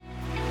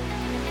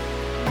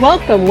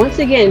Welcome once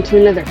again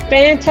to another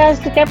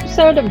fantastic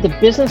episode of the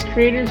Business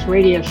Creators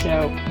Radio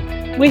Show.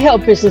 We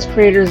help business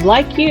creators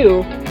like you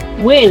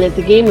win at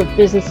the game of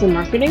business and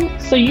marketing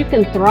so you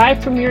can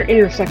thrive from your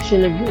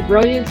intersection of your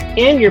brilliance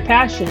and your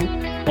passion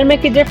and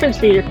make a difference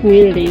for your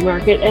community,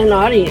 market, and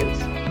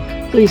audience.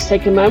 Please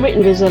take a moment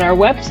and visit our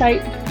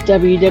website,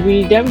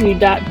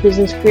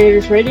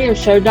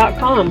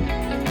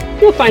 www.businesscreatorsradioshow.com.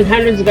 You'll find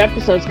hundreds of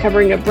episodes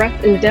covering a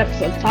breadth and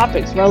depth of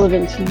topics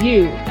relevant to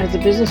you as a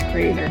business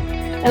creator,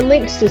 and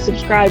links to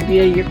subscribe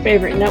via your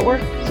favorite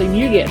network so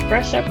you get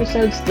fresh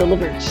episodes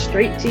delivered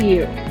straight to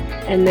you.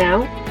 And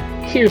now,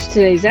 here's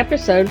today's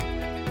episode.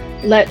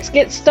 Let's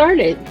get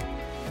started.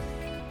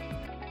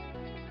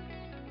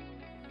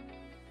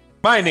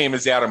 My name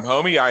is Adam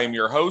Homey. I am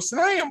your host, and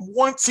I am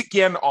once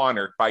again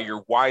honored by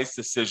your wise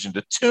decision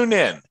to tune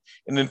in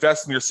and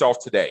invest in yourself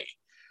today.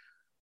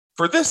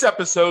 For this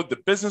episode, the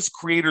Business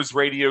Creators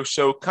Radio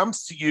Show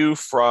comes to you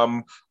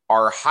from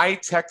our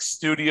high-tech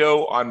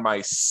studio on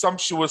my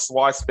sumptuous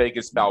Las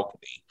Vegas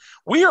balcony.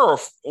 We are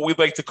what we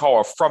like to call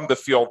a From the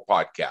Field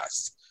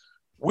podcast.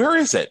 Where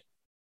is it?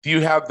 Do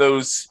you have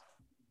those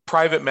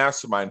private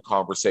mastermind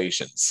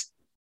conversations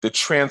that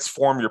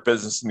transform your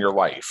business and your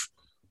life?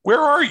 Where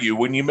are you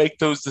when you make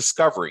those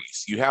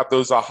discoveries? You have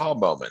those aha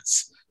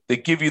moments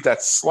that give you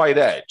that slight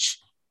edge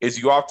as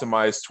you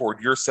optimize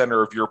toward your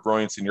center of your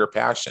brilliance and your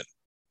passion.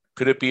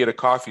 Could it be at a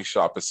coffee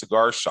shop, a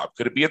cigar shop?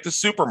 Could it be at the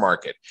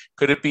supermarket?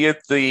 Could it be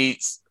at the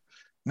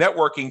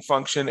networking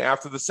function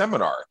after the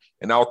seminar?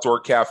 An outdoor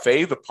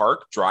cafe, the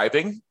park,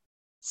 driving,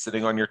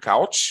 sitting on your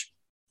couch?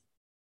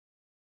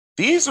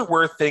 These are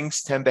where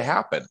things tend to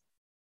happen.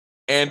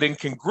 And in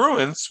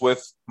congruence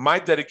with my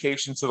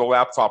dedication to the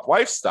laptop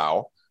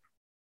lifestyle,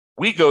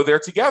 we go there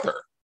together.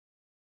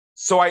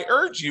 So I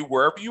urge you,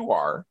 wherever you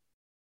are,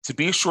 to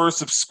be sure to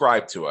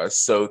subscribe to us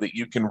so that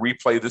you can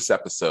replay this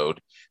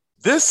episode.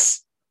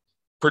 This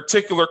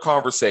particular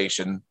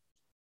conversation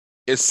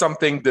is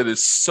something that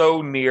is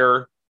so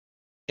near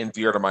and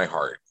dear to my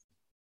heart.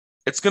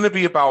 It's going to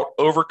be about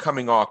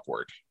overcoming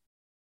awkward,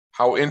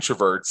 how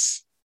introverts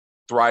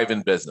thrive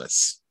in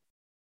business.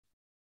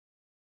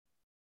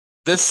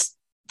 This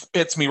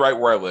hits me right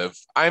where I live.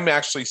 I'm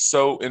actually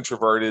so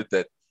introverted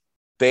that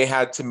they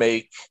had to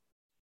make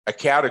a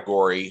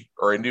category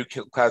or a new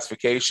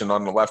classification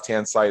on the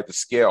left-hand side of the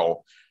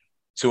scale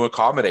to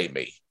accommodate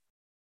me.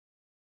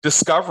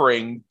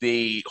 Discovering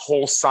the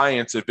whole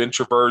science of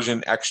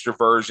introversion,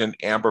 extroversion,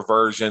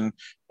 ambiversion,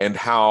 and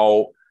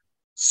how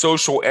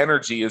social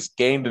energy is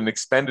gained and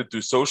expended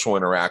through social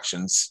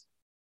interactions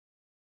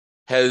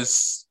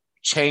has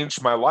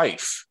changed my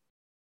life.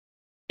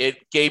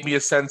 It gave me a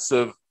sense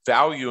of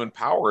value and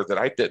power that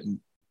I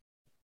didn't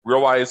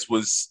realize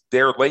was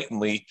there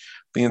latently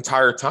the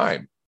entire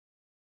time,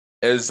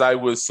 as I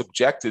was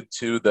subjected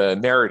to the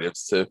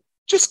narratives to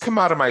just come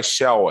out of my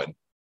shell and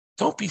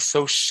don't be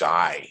so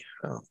shy.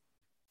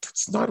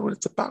 That's not what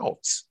it's about.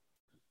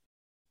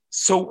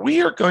 So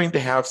we are going to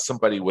have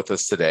somebody with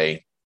us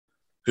today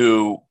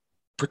who,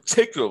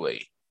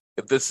 particularly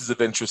if this is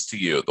of interest to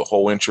you, the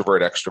whole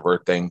introvert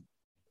extrovert thing,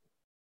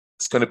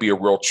 it's going to be a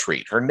real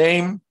treat. Her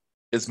name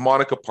is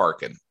Monica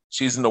Parkin.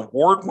 She's an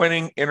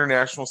award-winning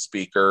international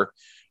speaker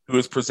who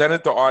has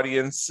presented to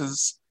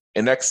audiences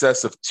in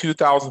excess of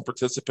 2,000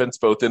 participants,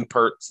 both in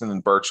person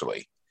and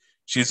virtually.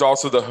 She's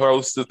also the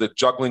host of the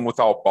Juggling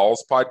Without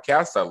Balls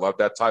podcast. I love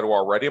that title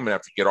already. I'm going to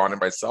have to get on it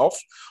myself.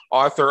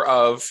 Author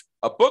of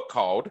a book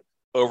called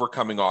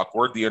Overcoming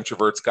Awkward, The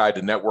Introvert's Guide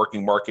to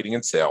Networking, Marketing,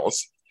 and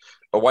Sales,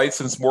 a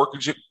licensed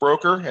mortgage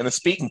broker, and a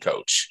speaking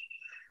coach.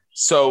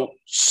 So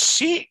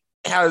she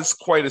has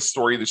quite a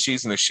story that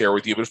she's going to share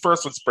with you. But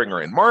first, let's bring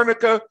her in.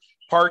 Monica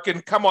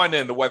Parkin, come on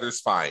in. The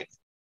weather's fine.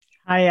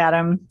 Hi,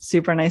 Adam.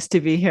 Super nice to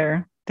be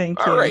here. Thank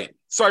you. All right.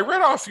 So I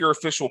read off your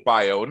official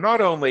bio, and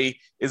not only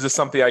is this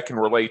something I can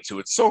relate to,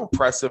 it's so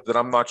impressive that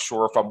I'm not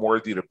sure if I'm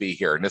worthy to be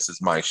here, and this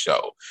is my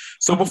show.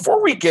 So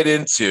before we get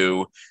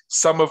into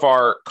some of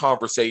our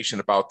conversation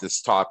about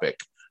this topic,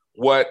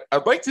 what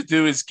I'd like to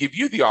do is give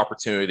you the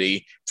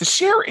opportunity to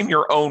share in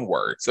your own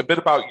words a bit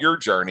about your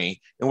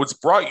journey and what's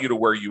brought you to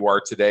where you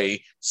are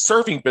today,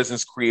 serving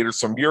business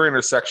creators from your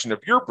intersection of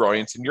your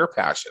brilliance and your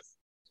passion.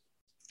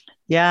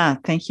 Yeah,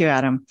 thank you,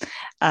 Adam.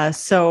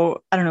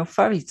 So I don't know,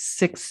 probably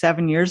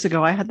 6-7 years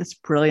ago, I had this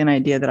brilliant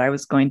idea that I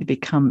was going to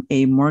become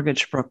a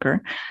mortgage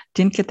broker.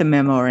 Didn't get the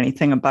memo or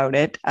anything about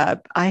it.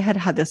 I had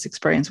had this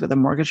experience with a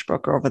mortgage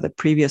broker over the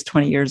previous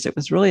 20 years. It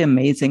was really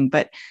amazing,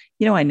 but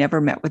I never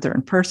met with her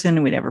in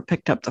person. We never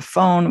picked up the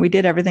phone. We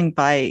did everything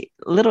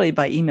literally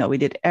by email. We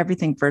did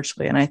everything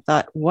virtually. And I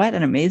thought, what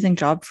an amazing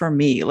job for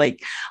me.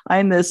 Like,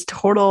 I'm this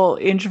total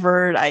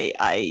introvert.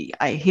 I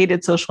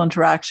hated social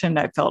interaction.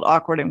 I felt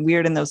awkward and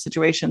weird in those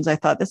situations. I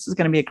thought this is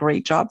going to be a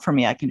great job for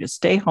me. I can just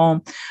stay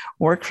home,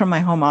 work from my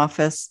home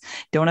office,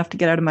 don't have to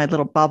get out of my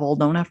little bubble,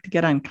 don't have to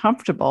get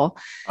uncomfortable.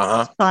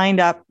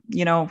 Signed up,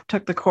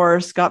 took the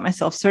course, got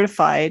myself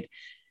certified.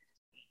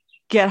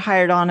 get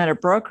hired on at a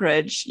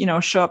brokerage,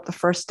 show up the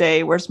first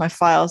day, where's my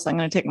files? I'm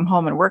going to take them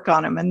home and work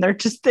on them. And they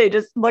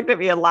just looked at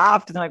me and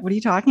laughed. And they're like, what are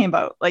you talking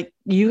about? Like,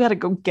 you got to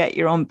go get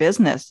your own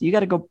business. You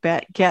got to go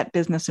get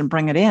business and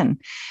bring it in.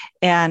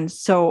 And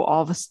so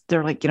all of us,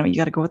 they're like, you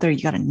got to go out there,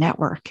 you got to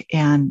network.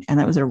 And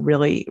that was a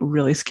really,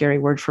 really scary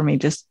word for me.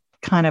 Just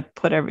kind of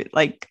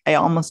I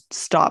almost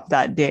stopped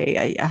that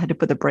day. I had to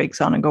put the brakes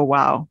on and go,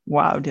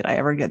 wow, did I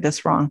ever get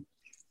this wrong?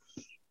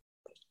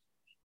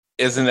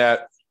 Isn't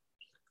that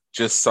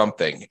just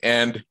something?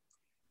 And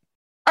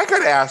I got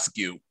to ask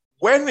you,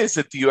 when is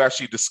it that you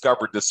actually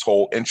discovered this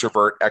whole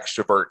introvert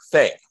extrovert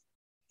thing?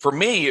 For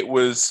me, it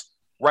was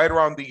right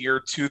around the year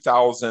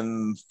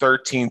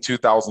 2013,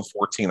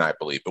 2014, I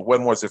believe. But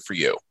when was it for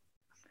you?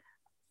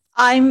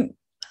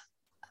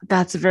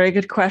 That's a very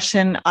good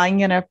question. I'm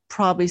going to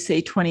probably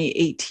say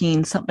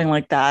 2018, something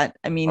like that.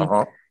 I mean,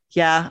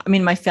 yeah. I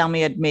mean, my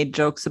family had made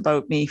jokes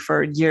about me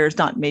for years,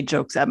 not made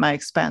jokes at my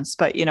expense,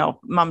 but,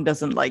 mom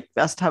doesn't like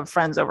us to have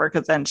friends over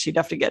because then she'd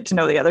have to get to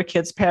know the other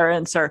kids'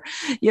 parents, or,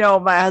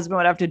 my husband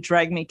would have to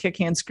drag me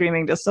kicking and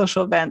screaming to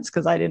social events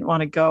because I didn't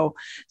want to go.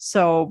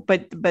 So,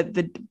 but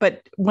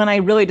when I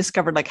really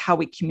discovered like how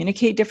we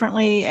communicate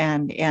differently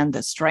and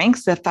the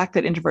strengths, the fact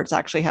that introverts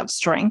actually have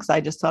strengths, I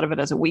just thought of it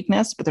as a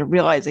weakness, but the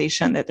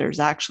realization that there's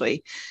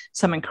actually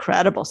some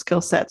incredible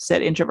skill sets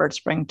that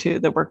introverts bring to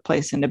the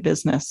workplace and to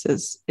business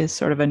is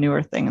sort of a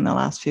newer thing in the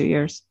last few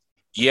years.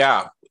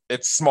 Yeah,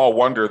 it's small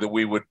wonder that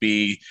we would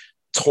be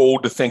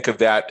told to think of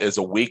that as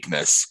a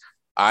weakness.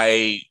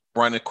 I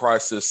run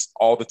across this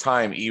all the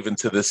time, even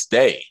to this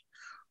day.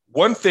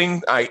 One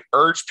thing I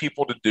urge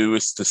people to do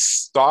is to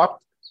stop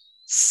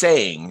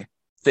saying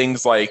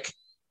things like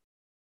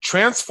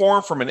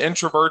transform from an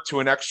introvert to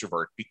an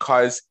extrovert,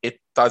 because it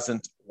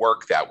doesn't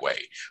work that way.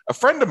 A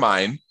friend of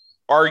mine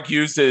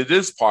argues that it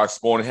is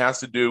possible, and it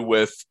has to do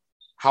with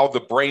how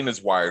the brain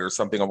is wired or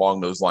something along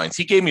those lines.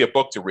 He gave me a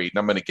book to read, and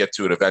I'm going to get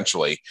to it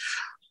eventually.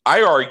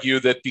 I argue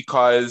that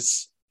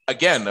because,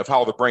 again, of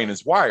how the brain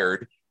is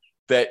wired,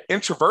 that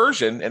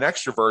introversion and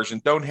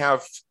extroversion don't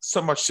have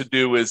so much to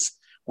do as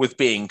with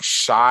being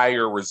shy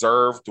or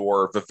reserved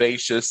or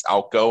vivacious,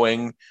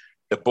 outgoing,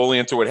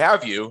 ebullient, or what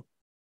have you.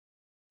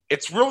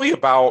 It's really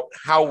about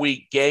how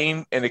we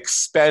gain and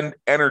expend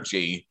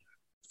energy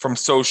from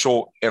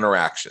social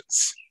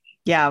interactions.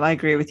 Yeah, I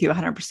agree with you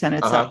 100%.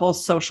 It's that whole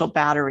social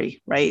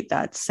battery, right?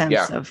 That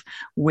sense of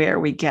where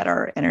we get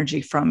our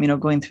energy from,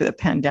 going through the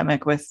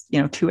pandemic with, 2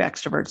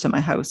 extroverts in my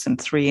house and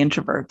 3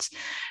 introverts.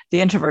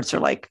 The introverts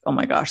are like, oh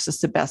my gosh, this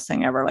is the best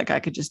thing ever. Like,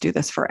 I could just do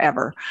this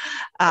forever.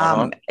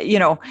 And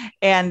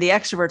the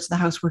extroverts in the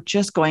house were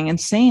just going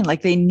insane.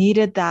 Like, they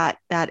needed that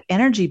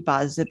energy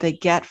buzz that they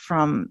get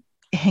from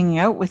hanging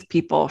out with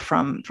people,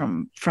 from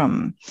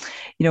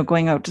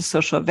going out to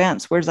social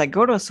events. Whereas I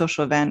go to a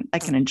social event, I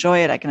can enjoy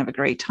it, I can have a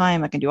great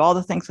time, I can do all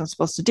the things I'm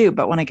supposed to do,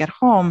 but when I get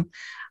home,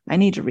 I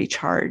need to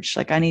recharge.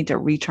 Like, I need to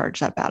recharge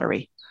that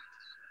battery.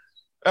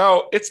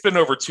 Oh, it's been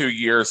over 2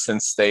 years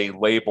since they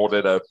labeled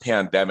it a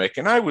pandemic,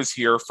 and I was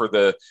here for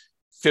the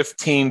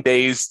 15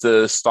 days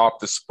to stop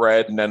the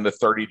spread and then the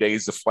 30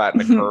 days to flatten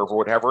the curve or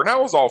whatever. And I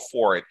was all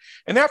for it.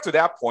 And after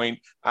that point,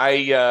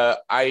 I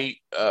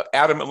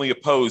adamantly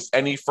opposed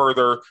any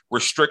further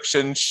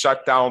restrictions,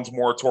 shutdowns,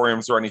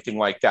 moratoriums, or anything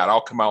like that. I'll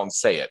come out and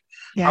say it.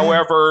 Yeah.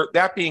 However,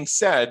 that being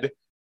said,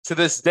 to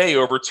this day,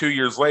 over 2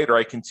 years later,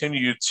 I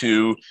continue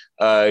to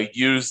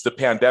use the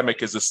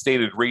pandemic as a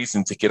stated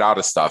reason to get out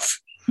of stuff.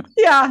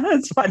 Yeah,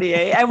 that's funny.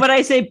 And when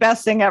I say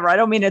best thing ever, I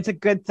don't mean it's a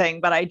good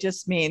thing, but I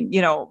just mean,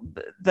 the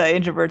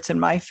introverts in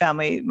my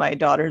family, my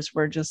daughters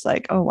were just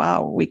like, oh,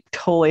 wow, we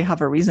totally have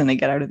a reason to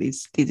get out of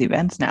these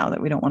events now that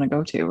we don't want to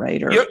go to,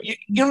 right? Or you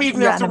don't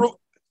even have to.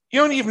 You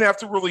don't even have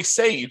to really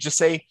say. You just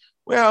say,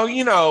 well,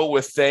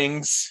 with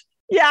things.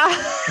 Yeah,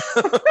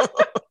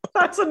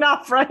 that's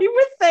enough, right?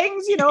 With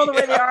things, the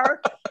way they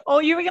are. Oh,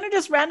 you were going to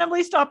just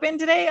randomly stop in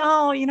today?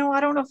 Oh,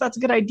 I don't know if that's a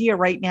good idea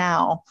right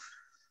now.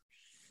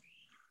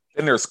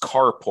 Then there's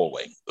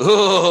carpooling.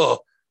 Ugh.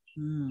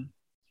 You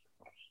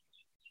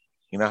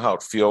know how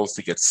it feels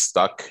to get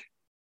stuck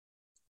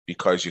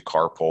because you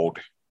carpooled?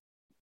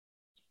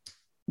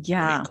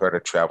 Yeah. You could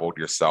have traveled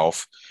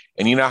yourself.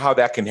 And you know how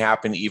that can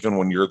happen even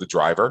when you're the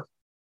driver?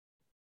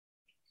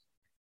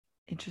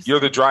 Interesting. You're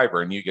the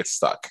driver and you get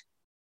stuck.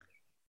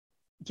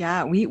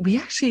 Yeah, we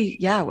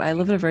actually, I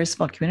live in a very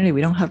small community.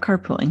 We don't have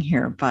carpooling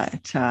here,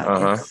 but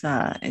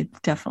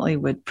it definitely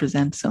would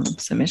present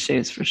some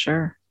issues for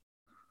sure.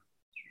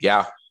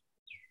 Yeah.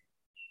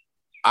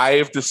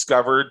 I've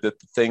discovered that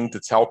the thing to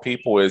tell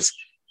people is,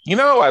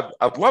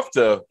 I'd love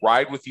to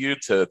ride with you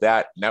to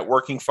that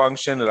networking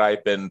function that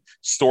I've been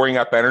storing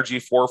up energy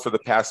for the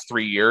past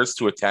 3 years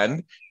to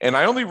attend. And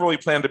I only really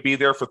plan to be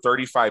there for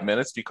 35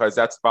 minutes because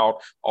that's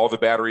about all the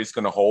battery is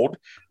going to hold.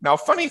 Now,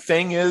 funny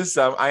thing is,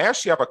 I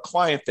actually have a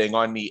client thing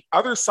on the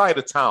other side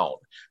of town.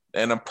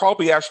 And I'm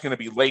probably actually going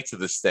to be late to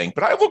this thing,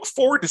 but I look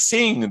forward to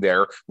seeing you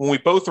there when we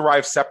both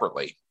arrive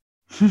separately.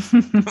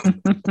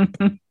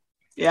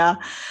 Yeah.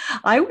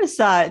 I was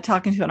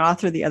talking to an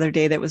author the other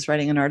day that was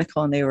writing an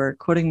article and they were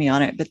quoting me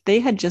on it, but they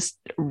had just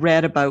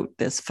read about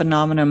this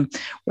phenomenon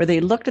where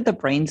they looked at the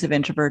brains of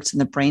introverts and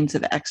the brains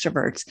of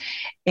extroverts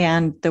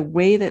and the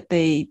way that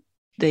they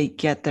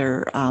get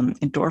their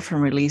endorphin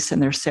release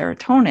and their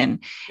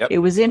serotonin. Yep. It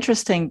was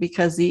interesting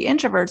because the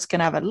introverts can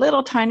have a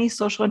little tiny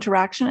social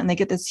interaction and they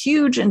get this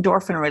huge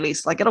endorphin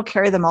release. Like it'll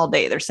carry them all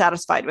day. They're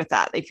satisfied with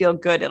that. They feel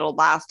good. It'll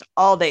last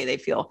all day. They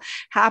feel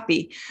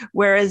happy.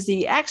 Whereas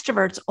the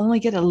extroverts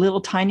only get a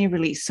little tiny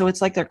release. So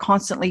it's like they're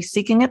constantly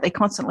seeking it. They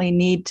constantly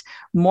need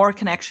more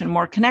connection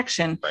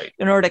right.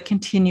 in order to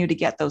continue to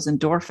get those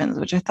endorphins,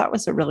 which I thought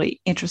was a really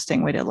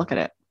interesting way to look at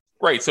it.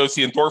 Right. So it's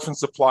the endorphin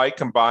supply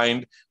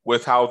combined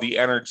with how the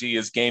energy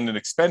is gained and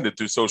expended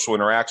through social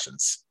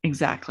interactions.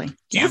 Exactly.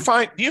 Do you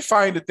find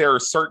that there are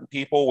certain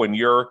people when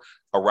you're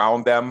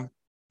around them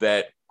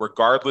that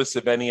regardless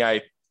of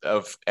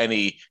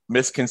any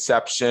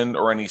misconception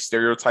or any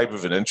stereotype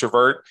of an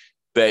introvert,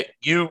 that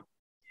you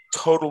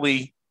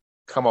totally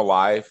come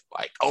alive?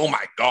 Like, oh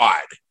my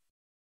God.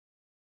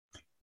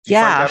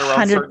 Yeah,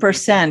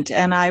 100%.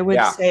 And I would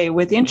say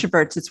with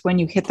introverts, it's when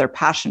you hit their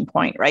passion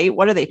point, right?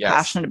 What are they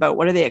passionate about?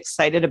 What are they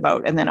excited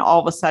about? And then all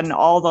of a sudden,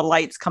 all the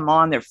lights come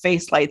on, their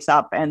face lights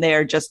up and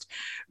they're just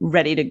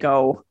ready to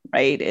go,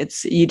 right?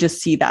 You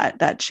just see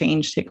that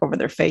change take over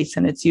their face.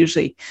 And it's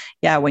usually,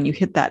 when you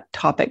hit that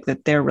topic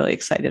that they're really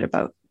excited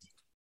about.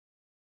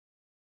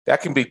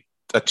 That can be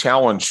a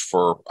challenge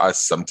for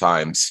us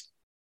sometimes,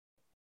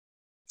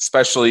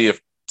 especially if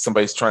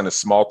somebody's trying to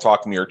small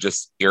talk me or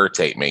just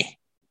irritate me.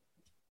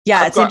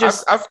 Yeah, I've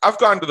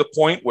gotten to the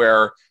point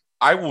where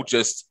I will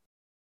just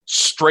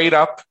straight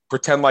up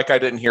pretend like I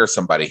didn't hear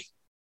somebody.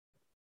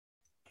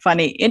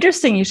 Funny.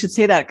 Interesting. You should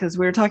say that because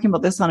we were talking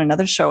about this on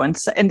another show and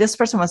this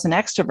person was an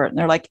extrovert and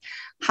they're like,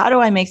 how do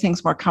I make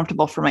things more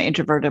comfortable for my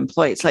introverted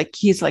employees? Like,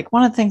 he's like,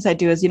 one of the things I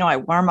do is, I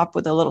warm up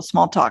with a little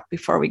small talk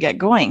before we get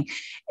going.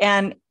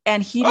 And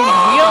he didn't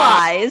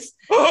realize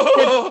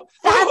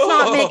that's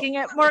not making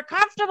it more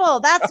comfortable.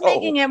 That's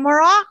making it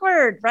more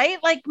awkward, right?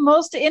 Like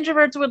most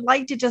introverts would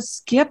like to just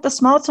skip the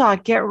small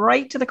talk, get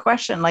right to the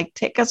question, like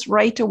take us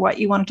right to what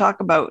you want to talk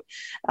about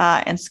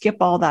and skip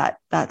all that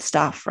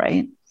stuff,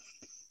 right?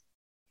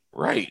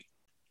 Right.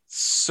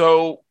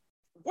 So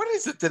what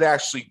is it that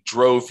actually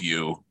drove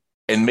you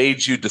and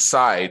made you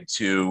decide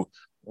to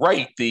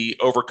write the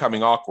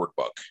Overcoming Awkward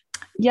book?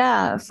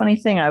 Yeah, funny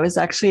thing. I was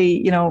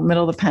actually,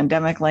 middle of the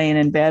pandemic laying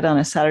in bed on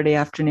a Saturday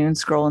afternoon,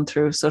 scrolling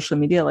through social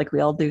media like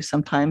we all do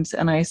sometimes.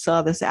 And I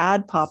saw this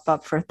ad pop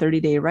up for a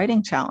 30-day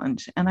writing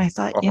challenge. And I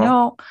thought,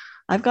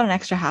 I've got an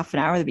extra half an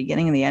hour at the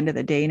beginning and the end of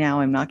the day now.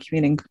 I'm not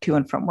commuting to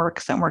and from work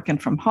because I'm working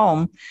from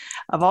home.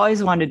 I've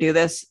always wanted to do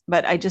this,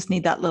 but I just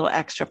need that little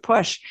extra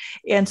push.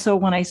 And so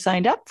when I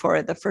signed up for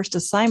it, the first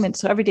assignment,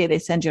 so every day they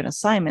send you an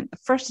assignment. The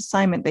first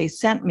assignment they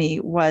sent me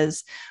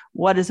was,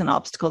 what is an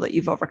obstacle that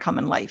you've overcome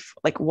in life?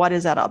 Like, what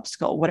is that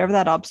obstacle? Whatever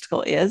that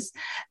obstacle is,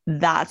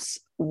 that's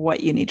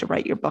what you need to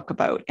write your book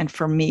about. And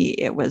for me,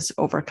 it was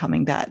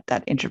overcoming that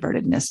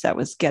introvertedness that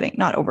was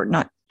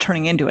not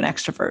turning into an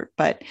extrovert,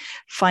 but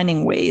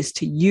finding ways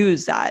to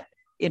use that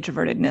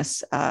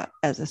introvertedness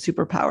as a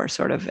superpower,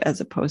 sort of,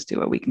 as opposed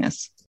to a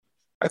weakness.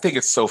 I think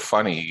it's so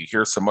funny. You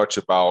hear so much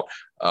about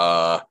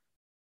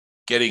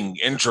getting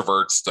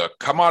introverts to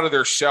come out of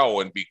their shell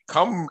and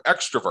become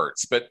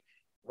extroverts. But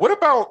what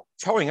about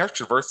telling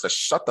extroverts to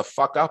shut the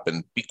fuck up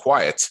and be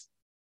quiet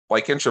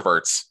like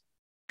introverts?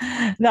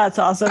 That's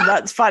awesome.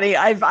 That's funny.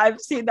 I've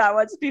seen that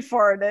once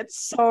before and it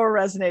so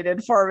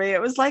resonated for me.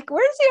 It was like,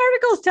 where's the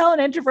articles telling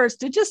introverts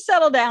to just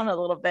settle down a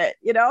little bit,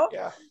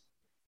 Yeah.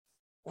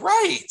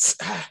 Right.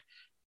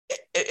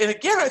 And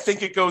again, I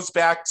think it goes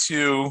back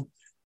to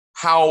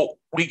how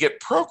we get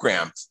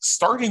programmed,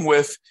 starting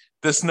with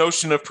this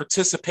notion of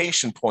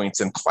participation points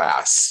in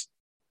class.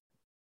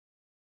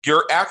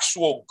 Your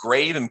actual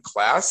grade in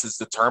class is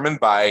determined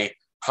by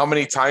how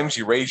many times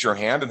you raise your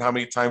hand and how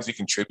many times you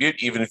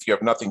contribute, even if you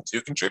have nothing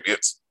to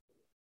contribute.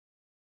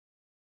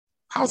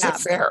 How's that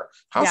fair?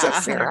 How's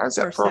that fair? 100%. How's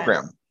that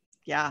program?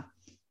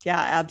 Yeah,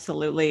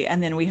 absolutely.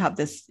 And then we have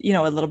this,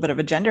 a little bit of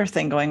a gender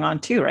thing going on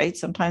too, right?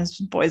 Sometimes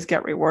boys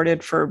get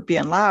rewarded for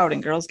being loud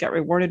and girls get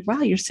rewarded, wow,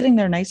 you're sitting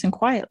there nice and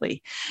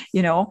quietly,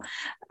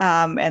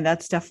 and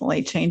that's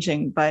definitely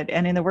changing.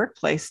 And in the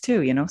workplace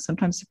too,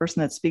 sometimes the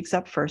person that speaks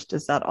up first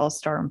is that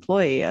all-star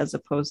employee, as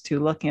opposed to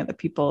looking at the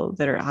people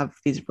that have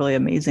these really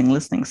amazing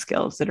listening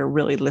skills, that are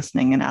really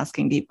listening and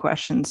asking deep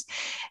questions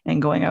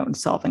and going out and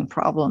solving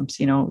problems.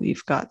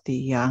 You've got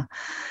the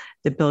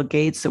Bill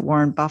Gates, the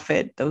Warren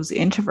Buffett, those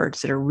introverts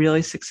that are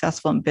really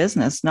successful in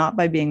business, not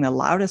by being the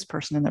loudest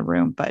person in the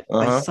room, but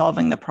by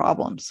solving the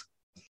problems.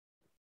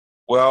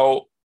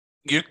 Well,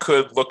 you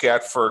could look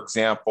at, for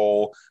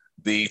example,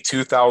 the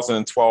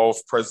 2012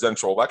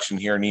 presidential election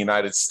here in the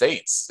United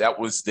States. That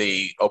was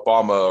the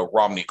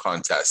Obama-Romney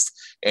contest.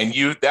 And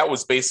that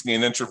was basically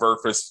an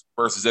introvert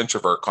versus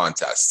introvert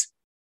contest.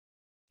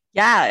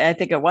 Yeah, I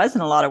think it was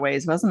in a lot of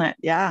ways, wasn't it?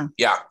 Yeah.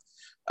 Yeah.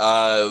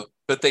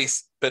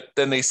 But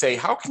then they say,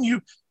 how can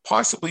you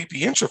possibly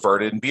be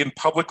introverted and be in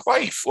public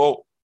life?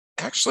 Well,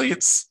 actually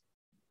it's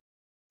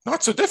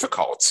not so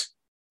difficult.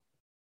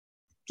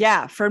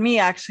 Yeah, for me,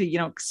 actually,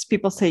 'cause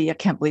people say, I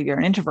can't believe you're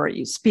an introvert.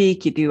 You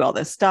speak, you do all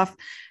this stuff.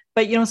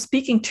 But,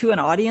 speaking to an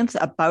audience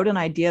about an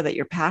idea that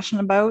you're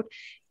passionate about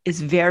is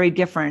very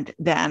different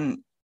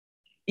than,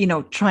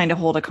 trying to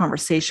hold a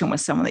conversation with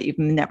someone that you've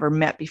never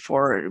met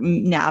before,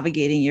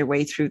 navigating your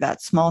way through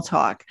that small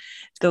talk.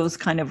 Those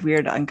kind of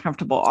weird,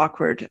 uncomfortable,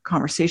 awkward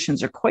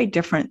conversations are quite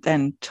different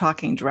than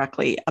talking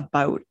directly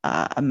about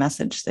a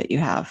message that you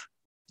have.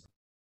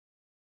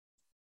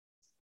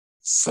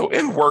 So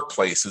in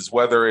workplaces,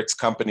 whether it's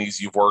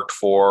companies you've worked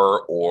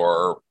for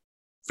or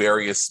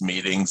various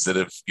meetings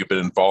that you've been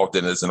involved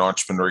in as an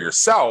entrepreneur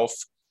yourself,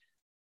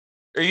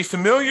 are you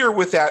familiar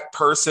with that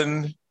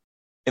person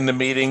in the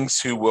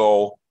meetings who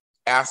will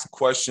ask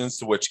questions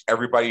to which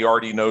everybody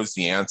already knows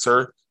the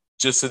answer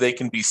just so they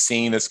can be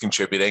seen as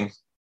contributing?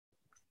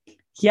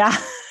 Yeah.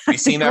 Have you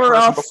seen that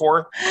person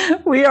before?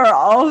 We are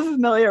all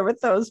familiar with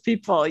those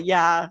people.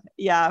 Yeah,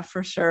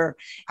 for sure.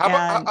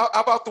 How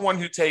about the one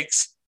who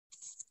takes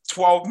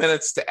 12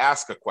 minutes to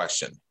ask a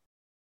question?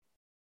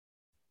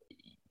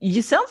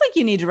 You sound like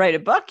you need to write a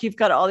book. You've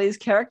got all these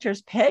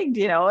characters pegged,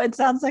 it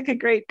sounds like a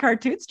great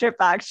cartoon strip,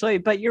 actually,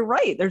 but you're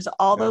right. There's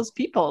all those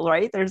people,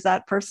 right? There's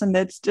that person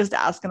that's just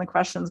asking the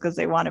questions because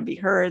they want to be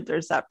heard.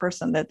 There's that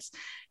person that's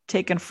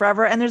taken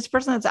forever. And there's a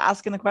person that's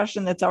asking the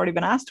question that's already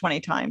been asked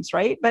 20 times,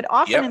 right? But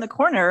often in the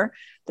corner,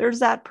 there's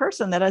that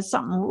person that has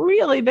something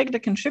really big to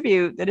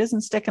contribute that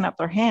isn't sticking up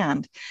their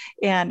hand.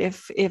 And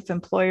if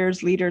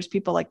employers, leaders,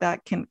 people like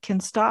that can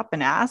stop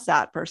and ask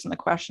that person the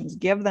questions,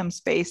 give them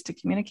space to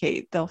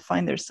communicate, they'll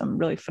find there's some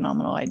really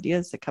phenomenal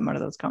ideas that come out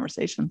of those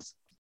conversations.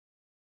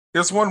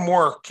 There's one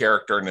more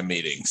character in the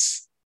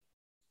meetings.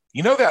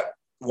 You know that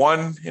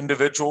one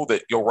individual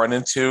that you'll run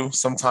into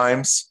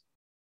sometimes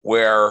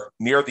where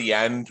near the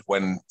end,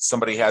 when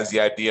somebody has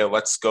the idea,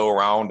 let's go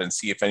around and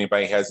see if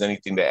anybody has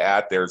anything to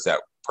add, there's that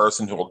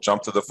person who will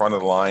jump to the front of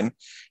the line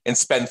and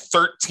spend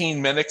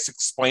 13 minutes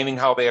explaining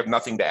how they have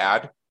nothing to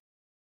add.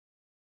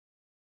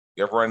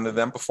 You ever run into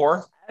them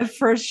before?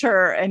 For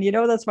sure. And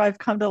that's why I've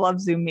come to love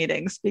Zoom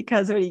meetings,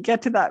 because when you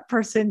get to that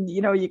person,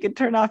 you could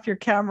turn off your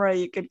camera,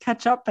 you could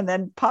catch up and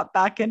then pop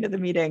back into the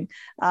meeting.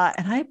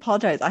 And I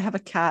apologize. I have a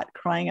cat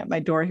crying at my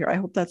door here. I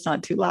hope that's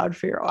not too loud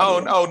for your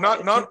audience.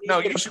 No.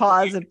 You should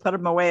pause and put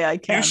him away. I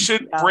can. You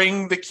should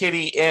bring the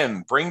kitty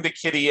in.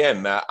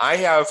 I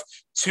have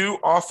two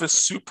office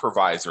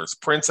supervisors,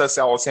 Princess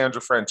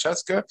Alessandra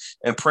Francesca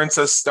and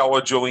Princess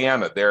Stella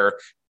Juliana. They're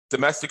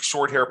domestic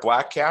short hair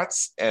black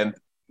cats, and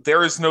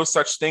there is no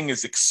such thing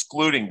as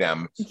excluding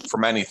them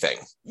from anything.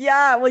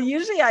 Yeah, well,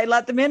 usually I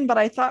let them in, but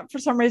I thought for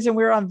some reason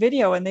we were on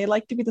video and they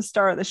like to be the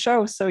star of the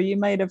show. So you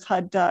might have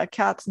had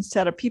cats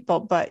instead of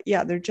people, but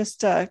yeah, they're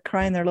just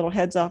crying their little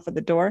heads off at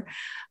the door.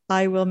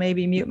 I will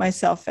maybe mute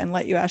myself and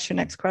let you ask your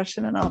next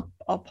question, and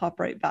I'll pop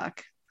right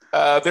back.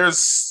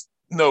 There's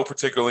no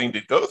particular need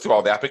to go through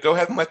all that, but go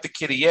ahead and let the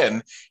kitty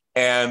in,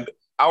 and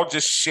I'll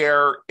just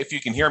share. If you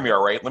can hear me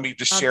all right, let me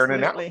just share it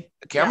now. Okay,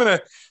 yeah.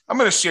 I'm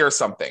gonna share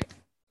something.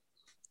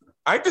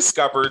 I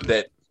discovered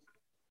that,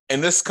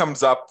 and this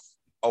comes up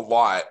a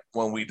lot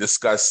when we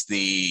discuss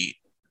the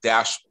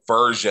dash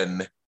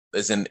version,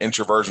 as in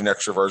introversion,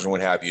 extroversion,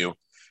 what have you,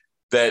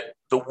 that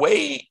the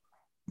way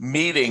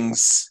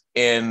meetings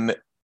in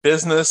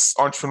business,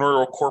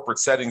 entrepreneurial, corporate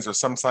settings are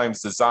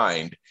sometimes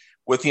designed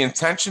with the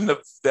intention of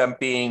them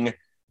being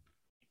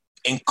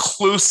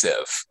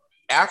inclusive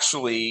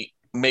actually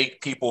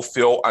make people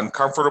feel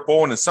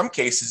uncomfortable and in some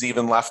cases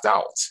even left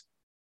out.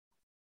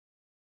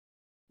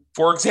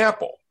 For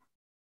example,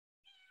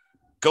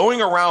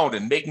 going around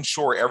and making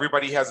sure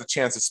everybody has a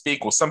chance to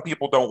speak. Well, some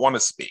people don't want to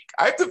speak.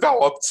 I've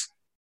developed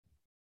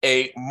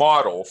a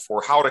model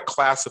for how to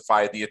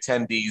classify the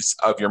attendees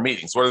of your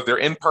meetings, whether they're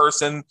in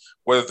person,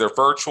 whether they're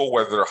virtual,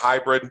 whether they're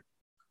hybrid,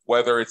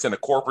 whether it's in a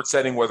corporate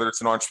setting, whether it's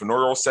an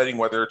entrepreneurial setting,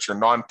 whether it's your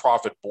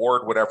nonprofit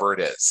board, whatever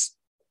it is.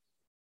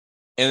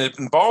 And it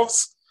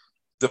involves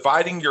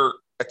dividing your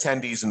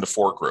attendees into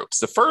four groups.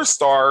 The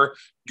first are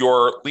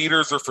your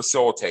leaders or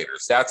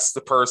facilitators. That's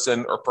the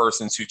person or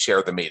persons who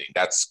chair the meeting.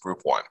 That's group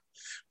one.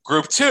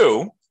 Group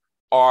two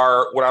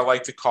are what I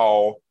like to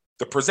call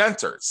the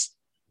presenters.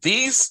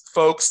 These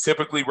folks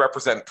typically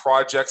represent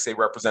projects, they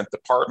represent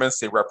departments,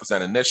 they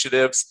represent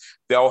initiatives.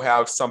 They'll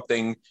have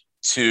something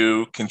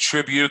to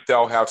contribute.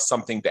 They'll have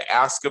something to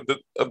ask of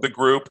the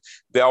group.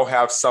 They'll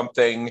have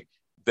something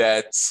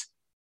that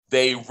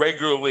they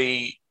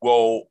regularly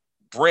will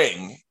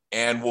bring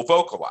and will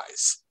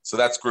vocalize. So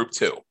that's group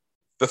two.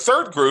 The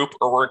third group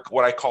are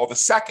what I call the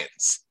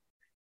seconds.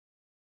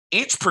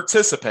 Each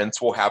participant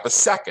will have a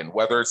second,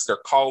 whether it's their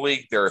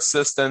colleague, their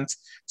assistant,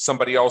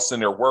 somebody else in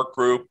their work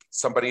group,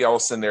 somebody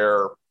else on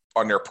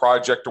their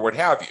project, or what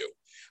have you.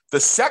 The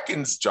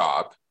second's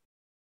job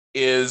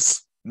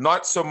is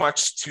not so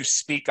much to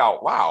speak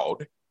out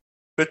loud,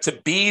 but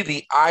to be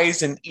the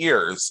eyes and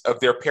ears of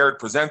their paired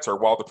presenter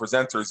while the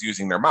presenter is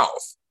using their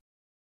mouth.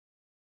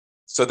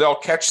 So they'll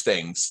catch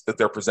things that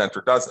their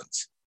presenter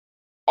doesn't.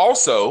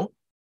 Also,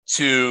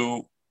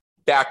 to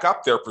back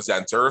up their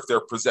presenter if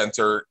their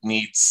presenter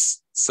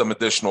needs some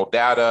additional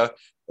data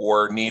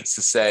or needs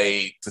to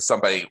say to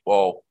somebody,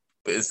 well,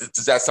 does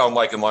that sound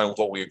like in line with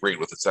what we agreed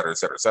with, et cetera, et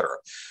cetera, et cetera.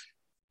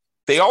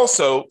 They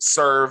also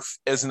serve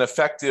as an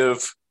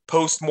effective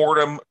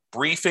post-mortem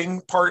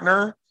briefing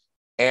partner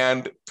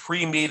and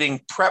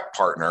pre-meeting prep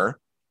partner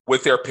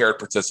with their paired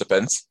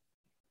participants,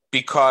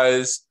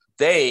 because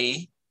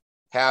they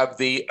have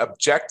the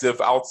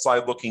objective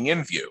outside looking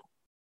in view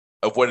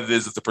of what it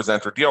is that the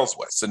presenter deals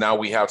with. So now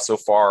we have so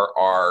far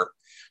our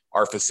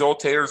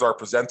facilitators, our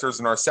presenters,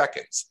 and our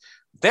seconds.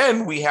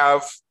 Then we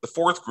have the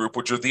fourth group,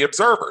 which are the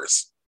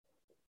observers.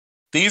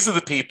 These are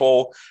the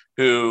people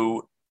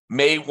who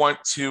may want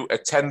to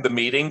attend the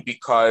meeting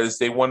because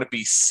they want to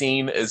be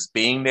seen as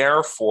being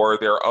there for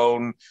their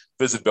own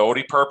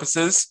visibility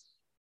purposes,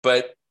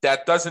 but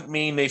that doesn't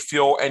mean they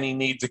feel any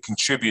need to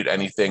contribute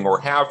anything or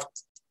have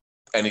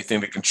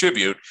anything to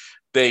contribute.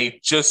 They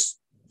just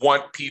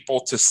want people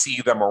to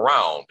see them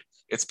around.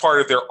 It's part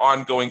of their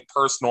ongoing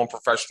personal and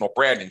professional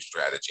branding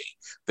strategy.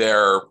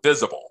 They're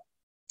visible.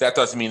 That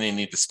doesn't mean they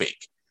need to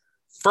speak.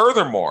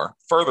 Furthermore,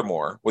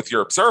 with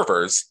your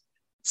observers,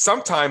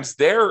 sometimes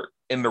they're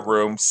in the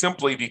room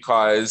simply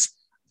because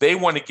they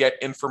want to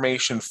get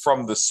information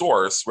from the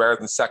source rather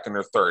than second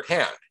or third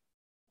hand.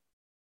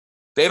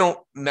 They don't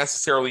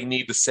necessarily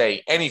need to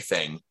say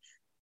anything.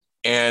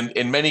 And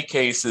in many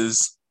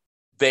cases,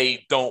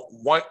 they don't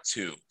want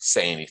to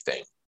say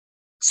anything.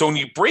 So when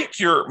you break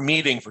your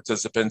meeting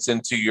participants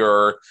into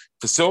your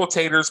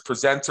facilitators,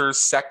 presenters,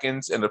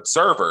 seconds, and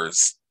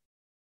observers,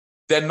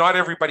 then not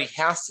everybody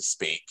has to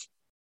speak.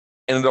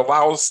 And it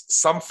allows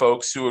some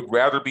folks who would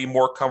rather be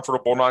more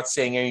comfortable not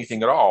saying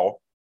anything at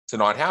all to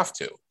not have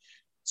to.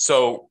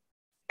 So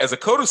as a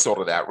codicil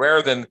to that,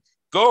 rather than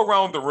go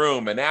around the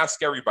room and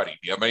ask everybody, do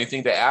you have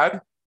anything to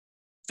add?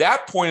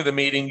 That point of the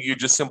meeting, you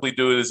just simply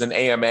do it as an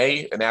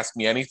AMA and ask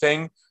me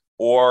anything,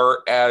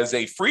 or as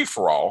a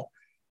free-for-all.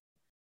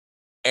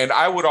 And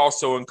I would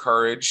also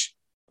encourage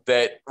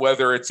that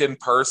whether it's in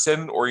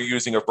person or you're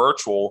using a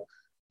virtual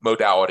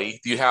modality,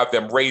 you have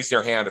them raise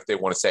their hand if they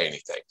want to say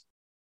anything.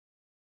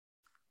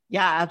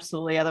 Yeah,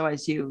 absolutely.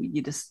 Otherwise, you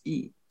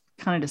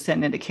kind of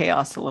descend into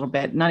chaos a little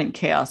bit. Not in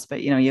chaos,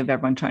 but you have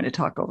everyone trying to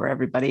talk over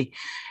everybody,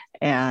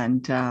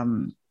 and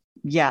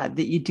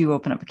that you do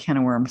open up a can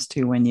of worms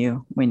too when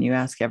you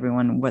ask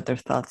everyone what their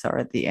thoughts are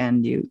at the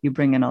end. You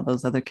bring in all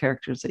those other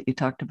characters that you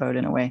talked about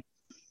in a way.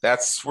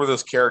 That's where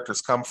those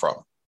characters come from.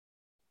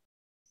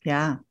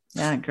 Yeah,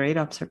 great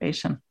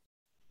observation.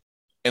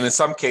 And in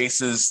some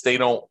cases, they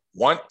don't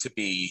want to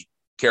be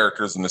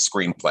characters in the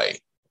screenplay.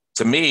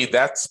 To me,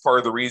 that's part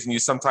of the reason you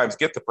sometimes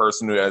get the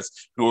person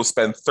who will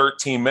spend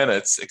 13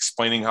 minutes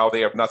explaining how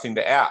they have nothing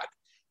to add.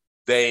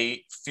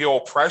 They feel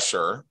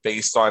pressure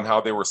based on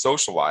how they were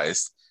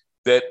socialized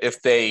that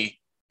if they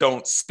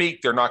don't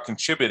speak, they're not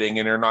contributing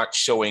and they're not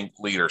showing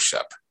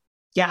leadership.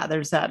 Yeah,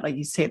 there's that, like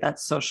you say, that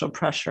social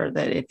pressure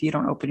that if you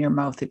don't open your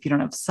mouth, if you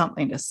don't have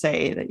something to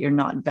say, that you're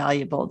not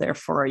valuable.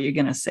 Therefore, you're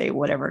going to say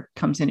whatever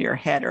comes into your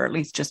head, or at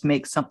least just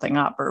make something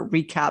up or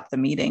recap the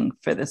meeting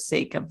for the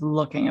sake of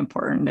looking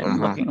important and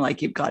looking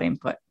like you've got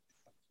input.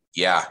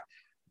 Yeah.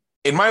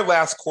 In my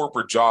last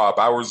corporate job,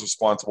 I was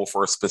responsible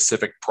for a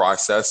specific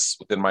process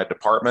within my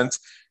department.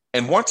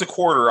 And once a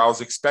quarter, I was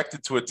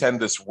expected to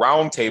attend this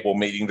roundtable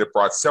meeting that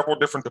brought several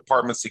different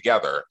departments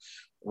together,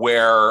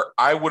 where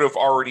I would have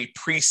already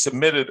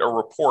pre-submitted a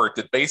report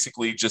that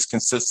basically just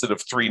consisted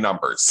of 3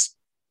 numbers.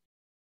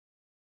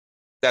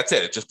 That's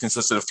it. It just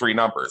consisted of 3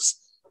 numbers.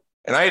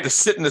 And I had to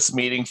sit in this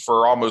meeting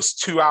for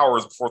almost 2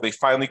 hours before they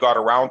finally got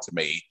around to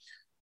me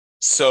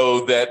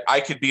so that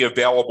I could be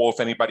available if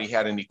anybody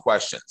had any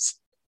questions.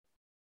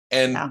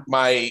 And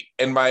my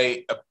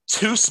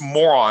obtuse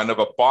moron of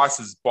a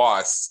boss's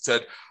boss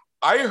said,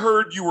 I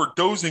heard you were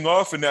dozing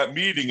off in that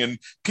meeting and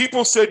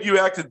people said you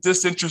acted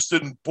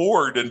disinterested and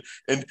bored and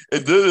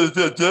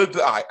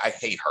I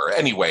hate her.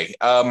 Anyway,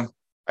 I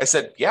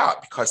said, yeah,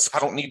 because I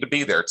don't need to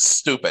be there. It's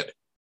stupid.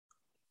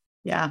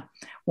 Yeah.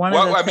 What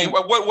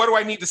do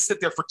I need to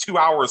sit there for 2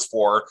 hours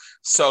for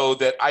so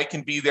that I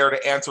can be there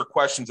to answer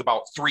questions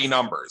about 3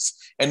 numbers?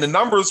 And the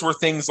numbers were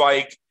things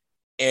like,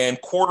 in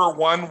quarter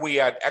 1, we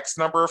had X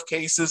number of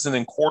cases, and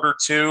in quarter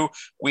 2,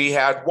 we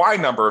had Y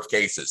number of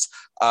cases.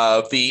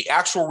 The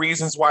actual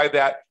reasons why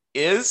that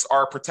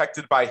are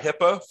protected by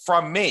HIPAA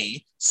from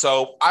me,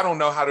 so I don't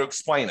know how to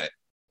explain it.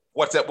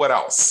 What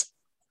else?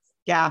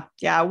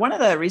 Yeah. One of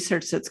the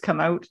research that's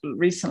come out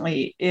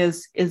recently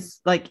is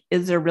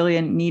there really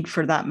a need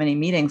for that many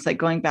meetings? Like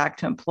going back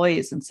to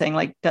employees and saying,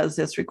 like, does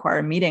this require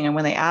a meeting? And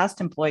when they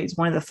asked employees,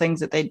 one of the things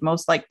that they'd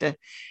most like to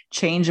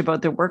change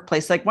about their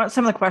workplace, like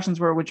some of the questions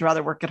were, would you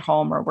rather work at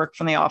home or work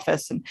from the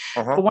office? And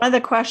but one of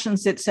the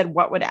questions that said,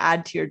 what would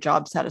add to your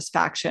job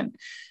satisfaction?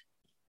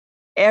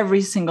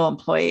 Every single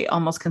employee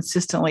almost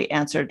consistently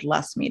answered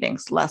less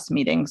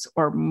meetings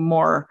or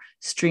more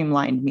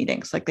streamlined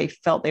meetings. Like they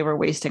felt they were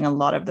wasting a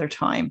lot of their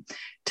time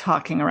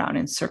talking around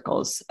in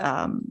circles,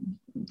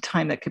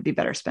 time that could be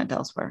better spent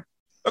elsewhere.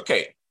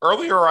 Okay.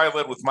 Earlier, I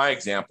led with my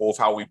example of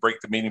how we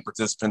break the meeting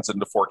participants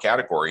into 4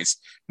 categories.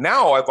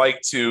 Now, I'd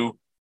like to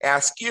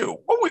ask you,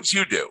 what would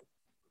you do,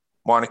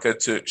 Monica,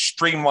 to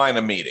streamline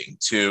a meeting,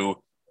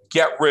 to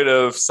get rid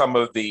of some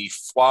of the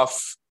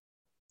fluff,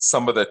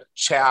 some of the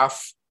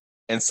chaff,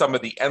 and some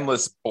of the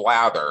endless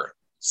blather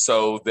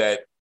so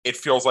that it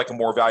feels like a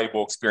more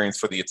valuable experience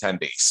for the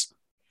attendees?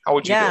 How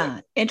would you do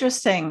it?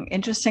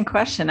 Interesting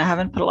question. I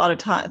haven't put a lot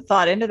of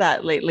thought into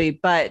that lately,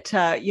 but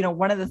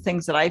one of the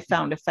things that I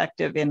found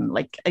effective in,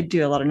 like, I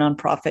do a lot of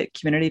nonprofit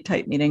community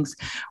type meetings.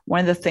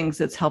 One of the things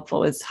that's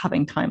helpful is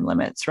having time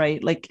limits,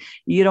 right? Like,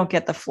 you don't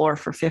get the floor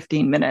for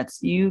 15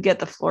 minutes. You get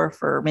the floor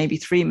for maybe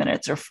 3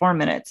 minutes or 4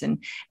 minutes,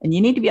 and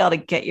you need to be able to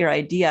get your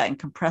idea and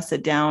compress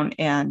it down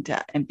and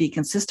be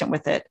consistent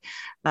with it.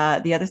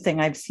 The other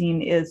thing I've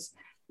seen is,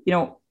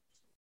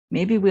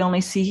 maybe we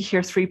only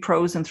hear 3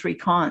 pros and 3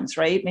 cons,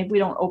 right? Maybe we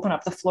don't open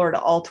up the floor to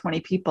all 20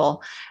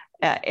 people.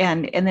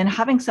 And then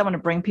having someone to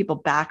bring people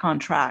back on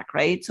track,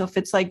 right? So if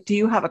it's like, do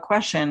you have a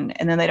question?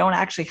 And then they don't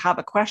actually have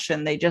a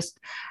question, they just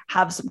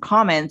have some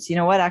comments. You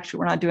know what?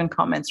 Actually, we're not doing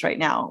comments right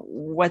now.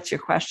 What's your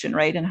question,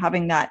 right? And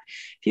having that,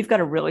 if you've got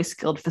a really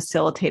skilled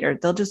facilitator,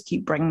 they'll just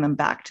keep bringing them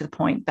back to the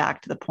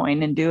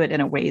point, and do it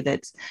in a way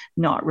that's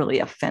not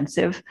really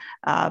offensive,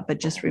 but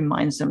just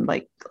reminds them,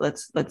 like,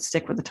 let's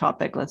stick with the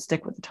topic. Let's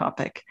stick with the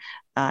topic,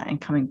 and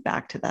coming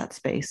back to that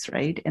space,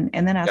 right? And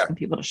then asking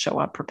people to show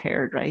up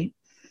prepared, right?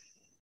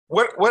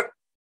 What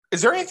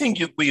is there anything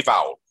you'd leave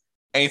out?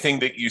 Anything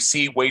that you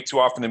see way too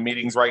often in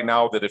meetings right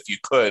now that if you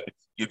could,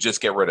 you'd just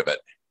get rid of it?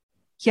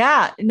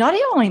 Yeah, not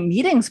only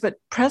meetings, but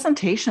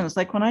presentations.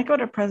 Like when I go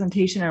to a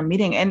presentation or a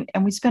meeting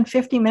and we spend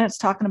 15 minutes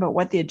talking about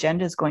what the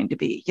agenda is going to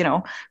be,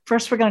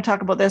 first we're going to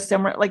talk about this,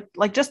 then we're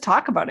like, just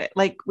talk about it.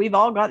 Like, we've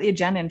all got the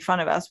agenda in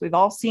front of us. We've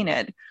all seen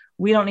it.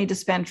 We don't need to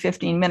spend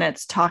 15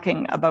 minutes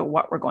talking about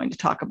what we're going to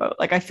talk about.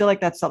 Like, I feel like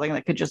that's something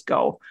that could just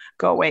go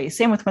away.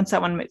 Same with when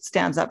someone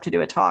stands up to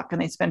do a talk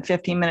and they spend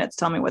 15 minutes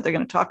telling me what they're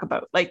going to talk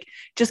about. Like,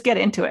 just get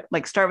into it.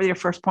 Like, start with your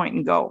first point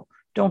and go.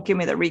 Don't give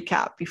me the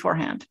recap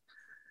beforehand.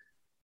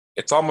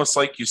 It's almost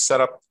like I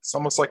set up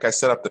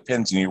the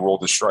pins and you roll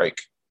the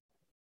strike.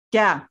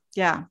 Yeah.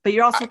 But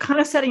you're also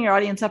kind of setting your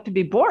audience up to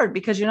be bored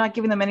because you're not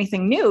giving them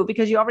anything new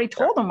because you already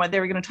told them what they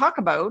were going to talk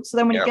about. So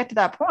then when you get to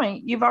that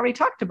point, you've already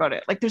talked about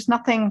it. Like, there's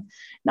nothing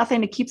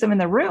to keep them in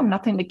the room,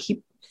 nothing to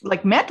keep,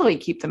 like, mentally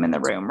keep them in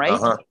the room,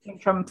 right?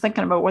 From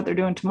thinking about what they're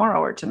doing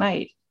tomorrow or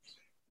tonight.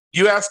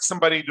 You ask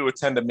somebody to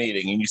attend a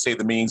meeting and you say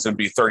the meeting's going to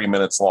be 30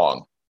 minutes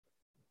long.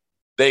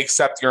 They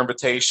accept your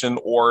invitation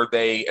or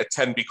they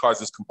attend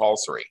because it's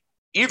compulsory.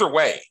 Either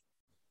way,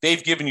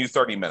 they've given you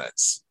 30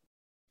 minutes.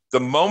 The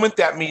moment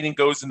that meeting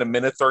goes into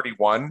minute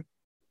 31,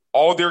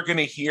 all they're going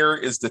to hear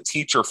is the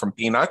teacher from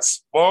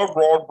Peanuts, blah,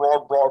 blah,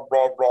 blah, blah,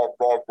 blah, blah,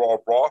 blah, blah,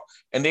 blah,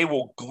 and they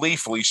will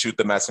gleefully shoot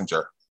the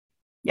messenger.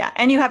 Yeah,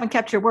 and you haven't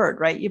kept your word,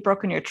 right? You've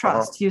broken your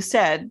trust. You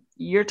said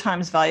your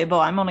time's valuable.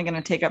 I'm only going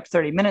to take up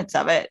 30 minutes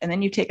of it, and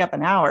then you take up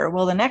an hour.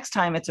 Well, the next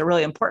time it's a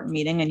really important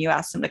meeting and you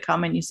ask them to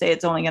come and you say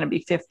it's only going to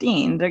be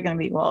 15, they're going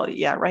to be, well,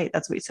 yeah, right.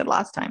 That's what you said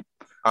last time.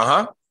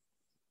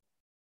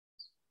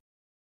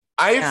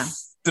 I've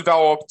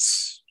developed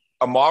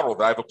a model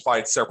that I've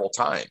applied several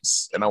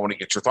times, and I want to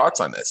get your thoughts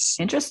on this.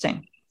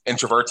 Interesting.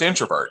 Introvert to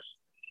introvert.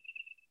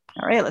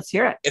 All right, let's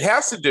hear it. It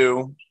has to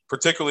do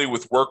particularly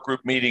with work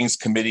group meetings,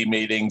 committee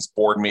meetings,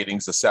 board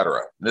meetings,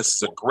 etc. This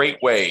is a great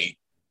way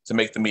to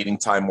make the meeting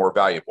time more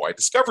valuable. I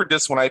discovered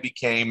this when I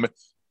became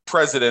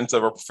president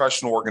of a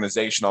professional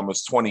organization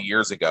almost 20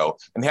 years ago,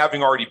 and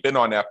having already been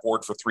on that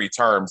board for 3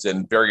 terms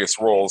in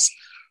various roles,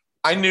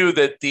 I knew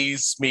that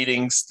these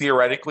meetings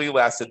theoretically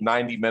lasted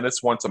 90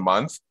 minutes once a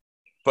month,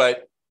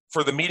 but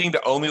for the meeting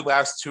to only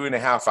last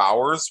 2.5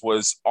 hours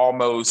was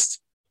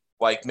almost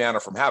like manna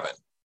from heaven.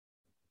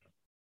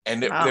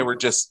 And they were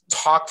just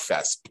talk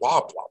fest,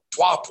 blah, blah,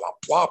 blah, blah,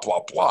 blah, blah,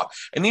 blah.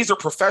 And these are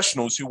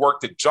professionals who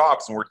worked at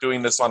jobs and were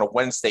doing this on a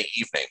Wednesday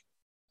evening,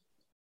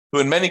 who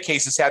in many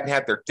cases hadn't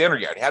had their dinner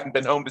yet, hadn't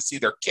been home to see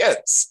their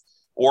kids,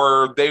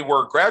 or they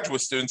were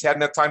graduate students,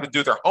 hadn't had time to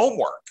do their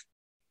homework.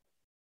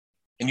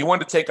 And you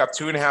wanted to take up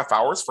 2.5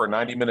 hours for a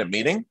 90-minute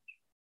meeting?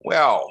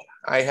 Well,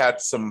 I had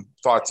some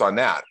thoughts on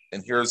that.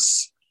 And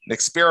here's an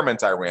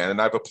experiment I ran,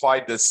 and I've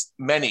applied this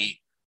many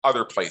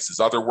other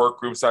places, other work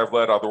groups I've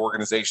led, other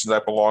organizations I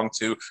belong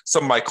to.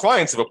 Some of my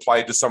clients have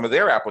applied to some of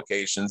their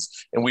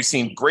applications, and we've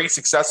seen great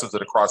success with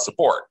it across the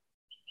board.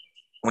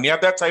 When you have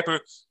that type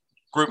of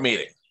group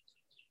meeting,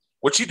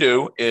 what you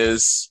do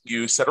is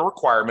you set a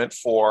requirement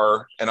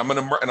for, and I'm going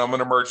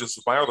to merge this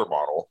with my other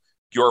model,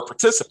 your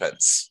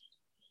participants,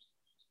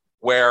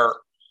 where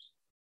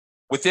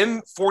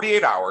within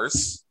 48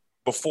 hours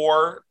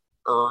before,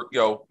 or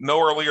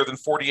no earlier than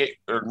 48,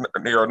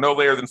 or no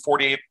later than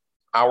 48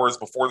 hours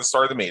before the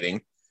start of the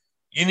meeting,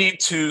 you need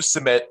to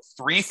submit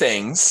 3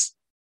 things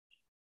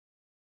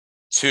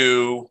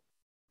to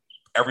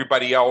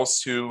everybody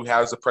else who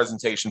has a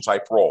presentation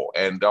type role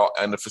and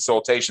a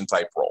facilitation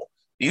type role.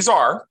 These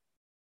are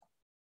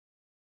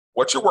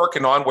what you're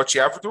working on, what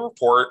you have to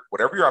report,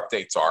 whatever your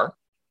updates are,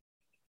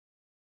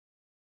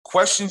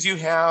 questions you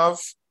have,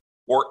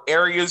 or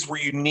areas where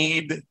you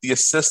need the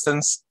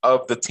assistance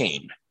of the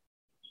team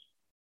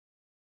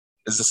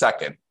is the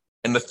second.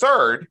 And the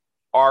third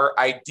are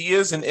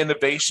ideas and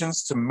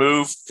innovations to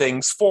move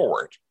things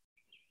forward.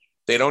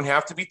 They don't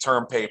have to be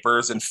term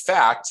papers. In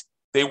fact,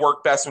 they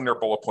work best when they're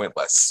bullet point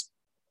lists.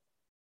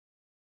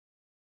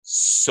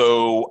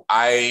 So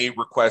I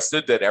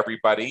requested that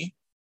everybody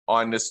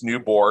on this new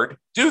board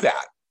do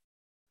that.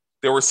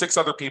 There were 6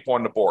 other people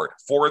on the board.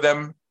 4 of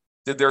them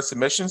did their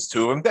submissions,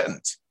 2 of them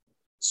didn't.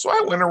 So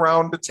I went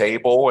around the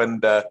table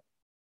and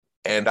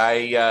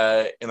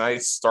I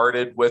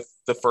started with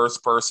the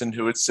first person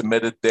who had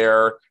submitted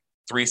their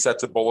 3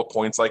 sets of bullet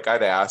points like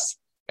I'd asked,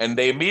 and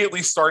they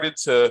immediately started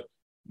to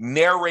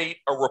narrate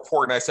a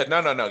report. And I said,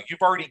 no,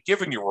 you've already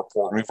given your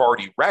report and we've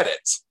already read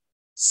it.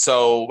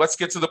 So let's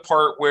get to the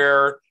part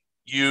where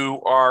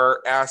you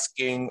are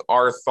asking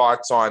our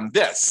thoughts on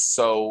this.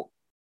 So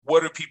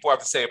what do people have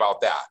to say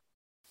about that?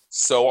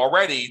 So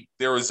already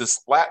there was this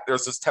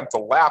attempt to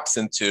lapse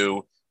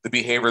into the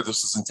behavior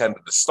this was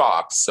intended to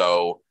stop.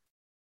 So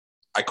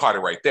I caught it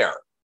right there.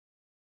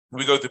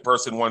 We go through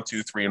person 1,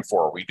 2, 3, and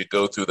 4. We could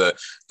go through the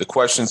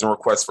questions and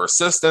requests for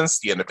assistance,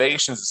 the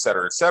innovations, et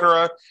cetera, et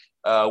cetera.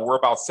 We're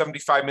about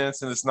 75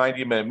 minutes in this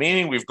 90-minute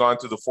meeting. We've gone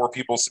through the 4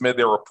 people submitted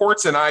their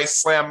reports, and I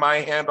slammed my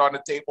hand on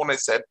the table and I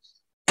said,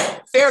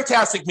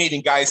 fantastic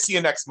meeting, guys. See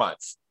you next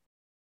month.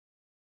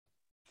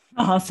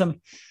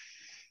 Awesome.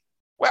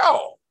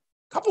 Well,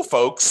 a couple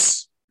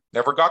folks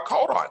never got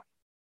called on.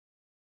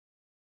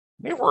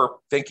 They were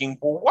thinking,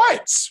 well,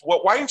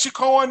 why didn't you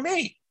call on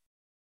me?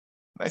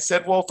 And I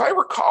said, well, if I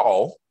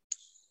recall,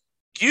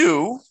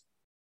 you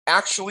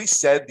actually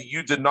said that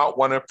you did not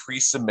want to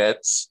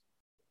pre-submit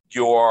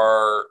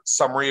your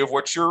summary of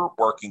what you're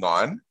working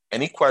on,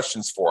 any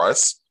questions for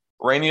us,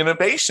 or any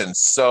innovations.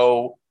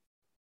 So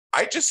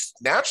I just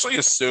naturally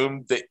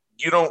assumed that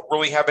you don't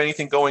really have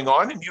anything going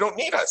on and you don't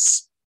need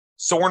us.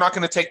 So we're not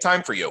going to take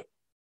time for you.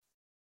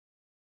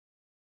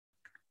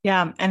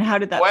 Yeah. And how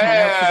did that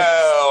pan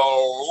out?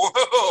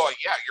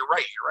 Yeah, you're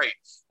right.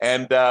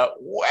 And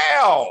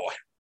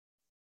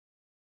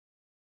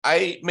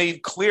I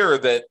made clear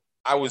that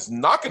I was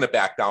not going to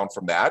back down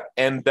from that.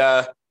 And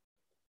not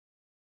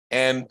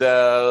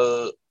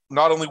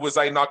only was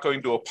I not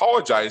going to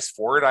apologize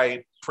for it,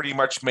 I pretty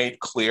much made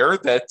clear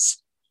that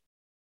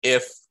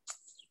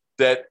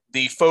that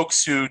the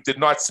folks who did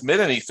not submit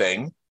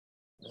anything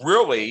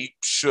really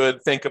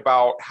should think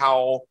about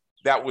how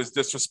that was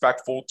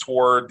disrespectful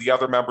toward the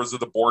other members of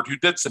the board who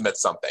did submit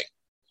something.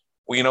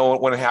 Well, you know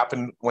what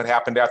happened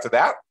after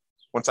that?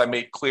 Once I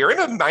made clear in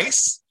a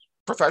nice,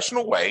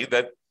 professional way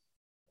that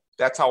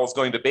that's how it was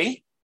going to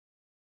be,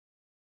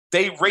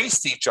 they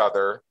raced each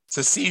other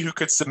to see who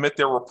could submit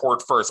their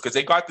report first, because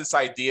they got this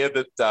idea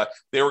that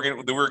we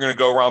were going to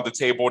go around the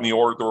table in the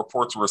order the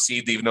reports were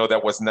received, even though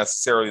that wasn't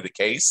necessarily the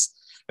case.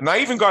 And I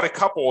even got a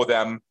couple of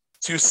them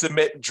to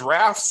submit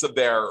drafts of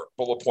their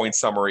bullet point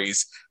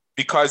summaries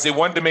because they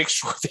wanted to make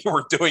sure they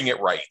were doing it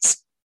right.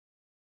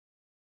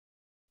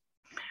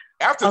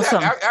 After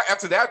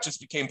that just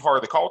became part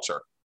of the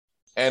culture.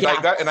 And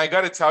yeah. I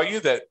got to tell you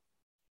that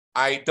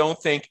I don't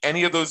think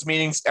any of those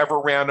meetings ever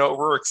ran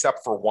over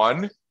except for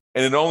one.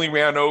 And it only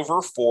ran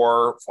over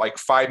for like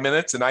 5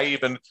 minutes. And I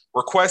even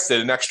requested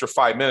an extra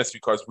 5 minutes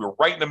because we were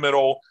right in the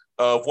middle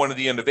of one of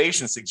the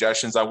innovation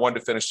suggestions. I wanted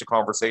to finish the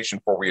conversation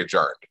before we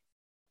adjourned.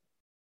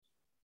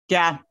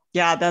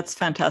 Yeah, that's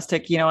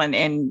fantastic.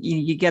 And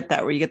you get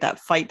that where you get that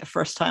fight the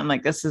first time,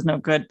 like this is no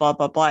good, blah,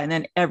 blah, blah. And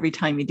then every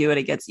time you do it,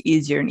 it gets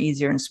easier and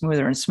easier and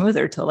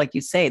smoother till, like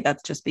you say,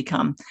 that's just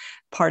become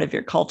part of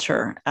your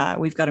culture.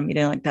 We've got a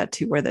meeting like that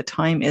too, where the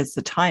time is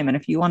the time. And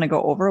if you want to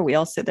go over, we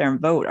all sit there and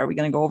vote. Are we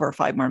going to go over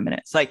 5 more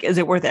minutes? Like, is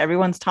it worth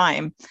everyone's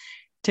time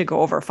to go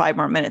over 5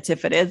 more minutes?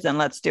 If it is, then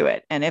let's do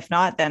it. And if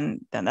not,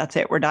 then that's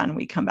it. We're done.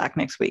 We come back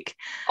next week.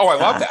 Oh, I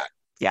love that.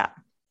 Yeah.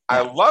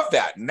 I love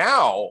that.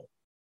 Now,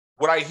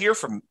 what I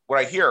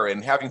hear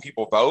in having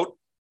people vote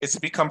is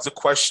it becomes a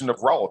question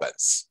of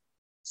relevance.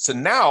 So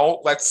now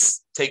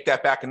let's take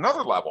that back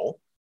another level.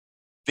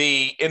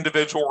 The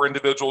individual or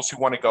individuals who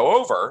want to go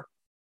over,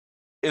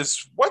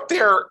 is what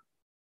they're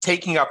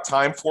taking up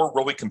time for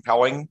really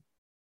compelling,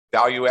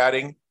 value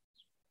adding,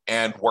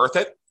 and worth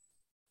it?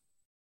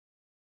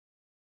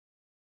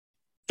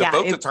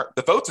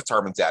 The vote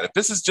determines that. If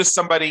this is just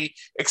somebody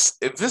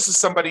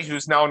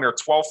who's now in their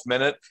 12th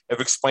minute of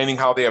explaining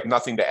how they have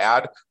nothing to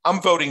add,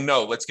 I'm voting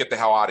no. Let's get the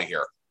hell out of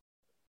here.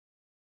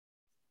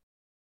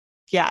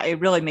 Yeah, it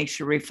really makes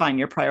you refine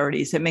your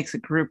priorities. It makes a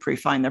group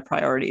refine their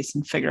priorities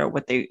and figure out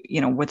what they,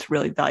 what's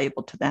really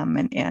valuable to them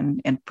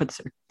and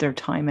puts their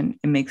time and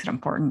makes it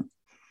important.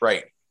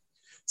 Right.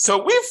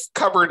 So we've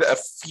covered a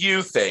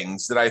few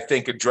things that I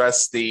think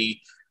address the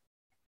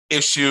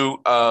issue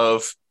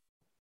of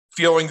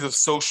feelings of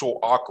social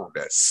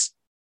awkwardness.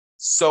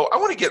 So I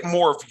want to get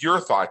more of your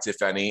thoughts,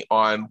 if any,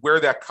 on where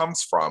that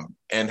comes from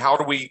and how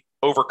do we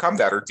overcome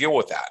that or deal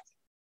with that?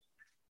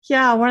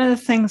 Yeah, one of the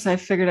things I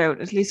figured out,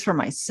 at least for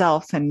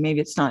myself, and maybe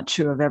it's not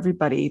true of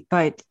everybody,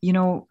 but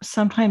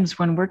sometimes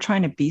when we're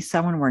trying to be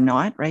someone we're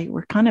not, right?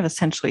 We're kind of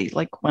essentially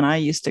like when I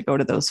used to go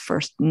to those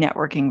first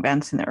networking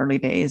events in the early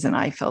days, and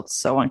I felt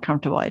so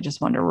uncomfortable. I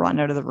just wanted to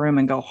run out of the room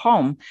and go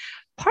home.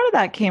 Part of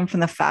that came from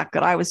the fact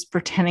that I was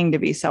pretending to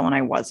be someone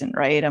I wasn't,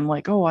 right? I'm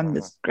like, oh, I'm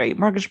this great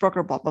mortgage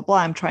broker, blah, blah, blah.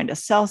 I'm trying to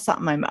sell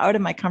something. I'm out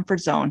of my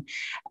comfort zone,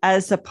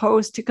 as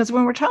opposed to, because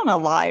when we're telling a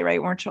lie,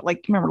 right? We're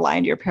like, remember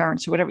lying to your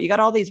parents or whatever, you got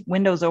all these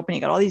windows open,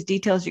 you got all these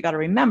details you got to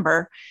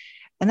remember.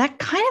 And that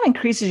kind of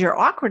increases your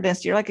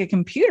awkwardness. You're like a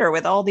computer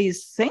with all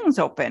these things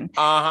open,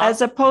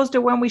 as opposed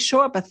to when we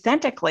show up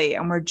authentically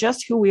and we're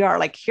just who we are.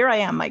 Like, here I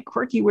am, my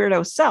quirky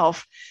weirdo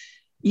self.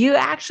 You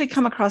actually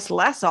come across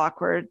less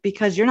awkward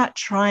because you're not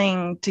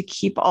trying to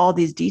keep all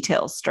these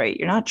details straight.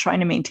 You're not trying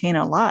to maintain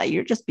a lie.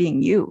 You're just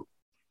being you.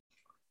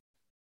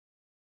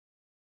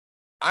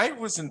 I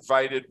was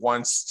invited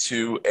once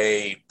to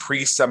a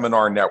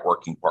pre-seminar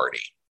networking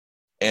party,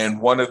 and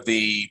one of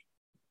the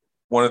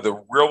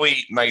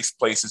really nice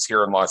places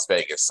here in Las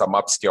Vegas, some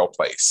upscale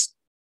place.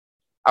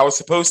 I was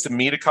supposed to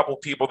meet a couple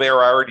people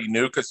there I already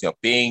knew because,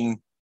 being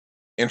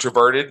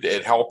introverted,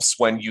 it helps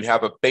when you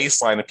have a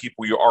baseline of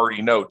people you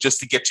already know just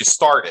to get you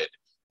started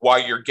while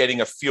you're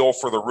getting a feel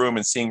for the room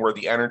and seeing where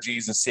the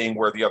energies and seeing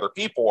where the other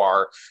people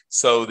are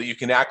so that you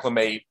can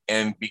acclimate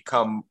and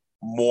become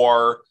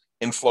more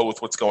in flow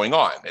with what's going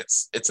on.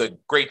 It's a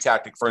great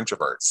tactic for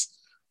introverts.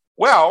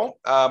 Well,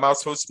 I was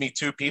supposed to meet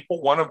two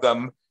people. One of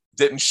them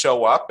didn't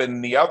show up,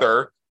 and the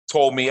other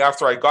told me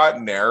after I got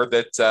in there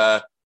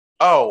that,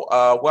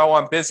 well,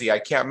 I'm busy. I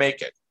can't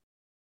make it.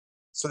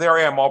 So there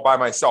I am all by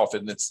myself,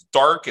 and it's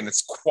dark and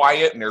it's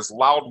quiet and there's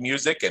loud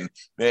music and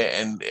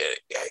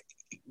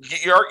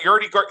you're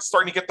already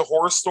starting to get the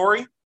horror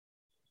story.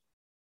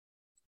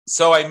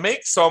 So I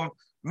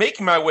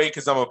making my way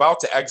because I'm about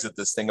to exit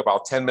this thing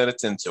about 10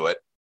 minutes into it.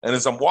 And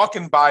as I'm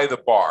walking by the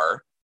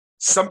bar,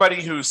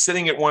 somebody who's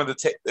sitting at one of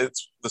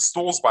the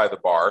stools by the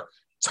bar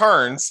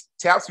turns,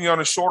 taps me on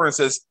the shoulder and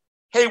says,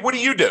 "Hey, what do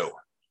you do?"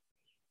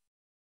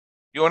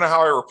 You want to know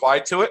how I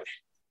replied to it?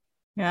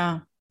 Yeah.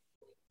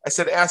 I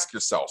said, "Ask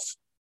yourself,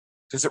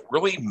 does it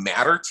really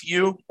matter to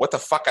you what the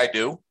fuck I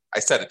do?" I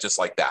said it just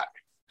like that.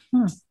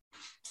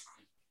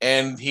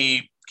 And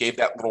he gave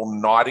that little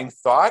nodding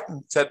thought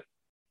and said,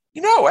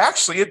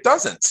 actually, it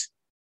doesn't.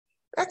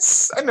 I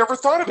never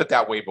thought of it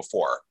that way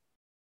before.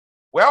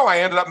 Well, I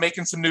ended up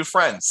making some new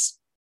friends.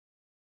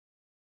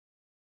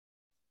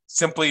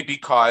 Simply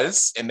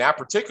because in that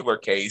particular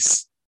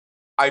case,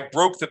 I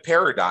broke the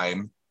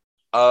paradigm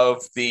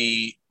of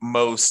the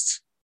most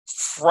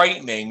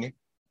frightening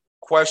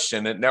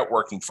question at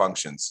networking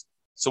functions.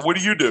 So what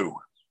do you do?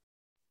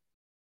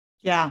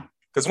 Yeah.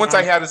 Because once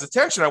I had his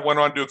attention, I went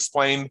on to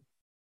explain,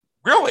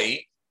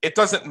 really, it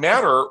doesn't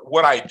matter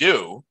what I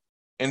do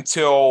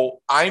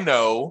until I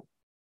know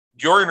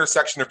your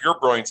intersection of your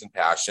brilliance and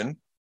passion,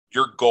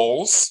 your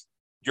goals,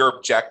 your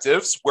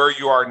objectives, where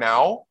you are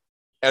now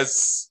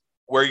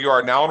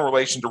in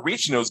relation to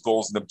reaching those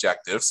goals and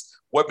objectives,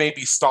 what may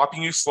be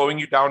stopping you, slowing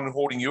you down, and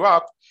holding you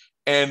up,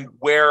 and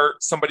where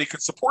somebody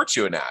could support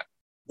you in that.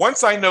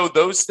 Once I know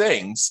those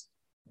things,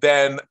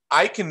 then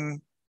I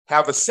can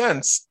have a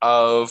sense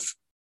of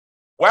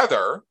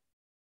whether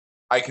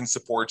I can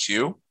support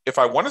you, if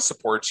I want to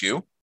support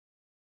you.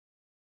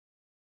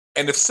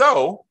 And if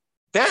so,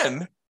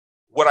 then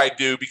what I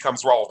do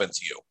becomes relevant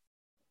to you.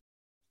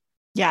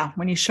 Yeah.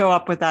 When you show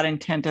up with that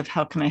intent of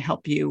how can I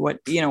help you?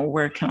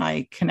 Where can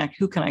I connect?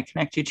 Who can I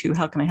connect you to?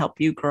 How can I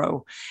help you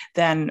grow?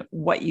 Then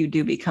what you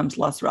do becomes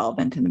less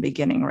relevant in the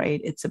beginning,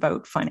 right? It's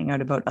about finding out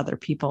about other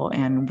people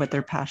and what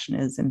their passion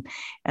is.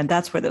 And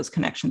that's where those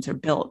connections are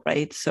built,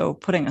 right? So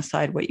putting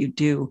aside what you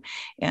do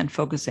and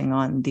focusing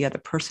on the other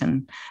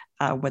person,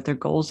 what their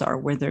goals are,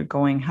 where they're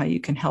going, how you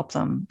can help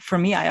them. For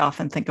me, I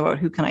often think about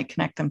who can I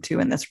connect them to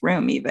in this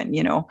room, even,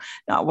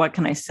 not what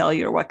can I sell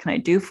you or what can I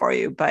do for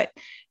you, but,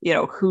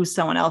 who's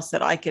someone else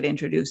that I could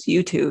introduce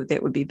you to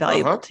that would be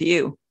valuable to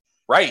you.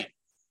 Right.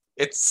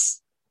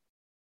 It's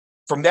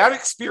from that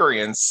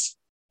experience,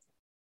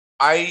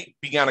 I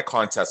began a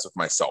contest with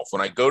myself.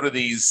 When I go to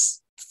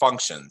these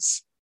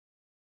functions,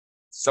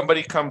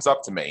 somebody comes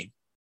up to me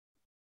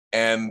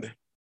and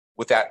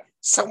with that,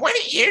 "So what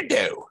do you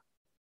do?"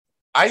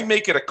 I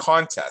make it a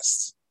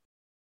contest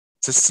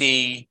to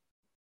see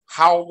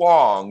how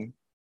long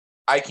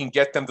I can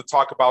get them to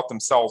talk about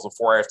themselves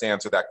before I have to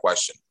answer that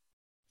question.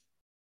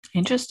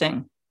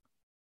 Interesting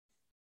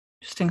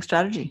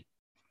strategy.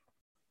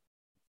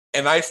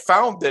 And I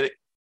found that it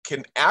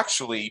can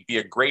actually be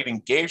a great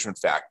engagement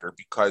factor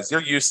because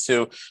they're used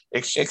to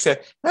saying,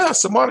 "Oh,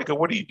 so Monica,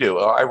 what do you do?"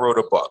 "Oh, I wrote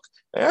a book."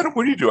 "Adam,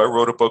 what do you do?" "I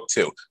wrote a book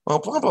too." "Oh,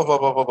 blah, blah, blah,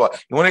 blah, blah, blah."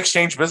 "You want to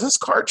exchange business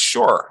cards?"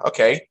 "Sure."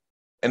 "Okay."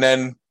 And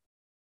then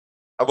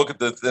I look at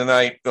then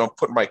I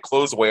put my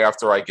clothes away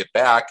after I get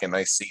back and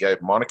I see I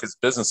have Monica's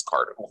business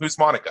card. Who's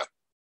Monica?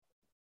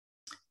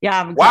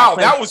 Yeah. Exactly. Wow,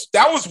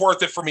 that was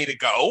worth it for me to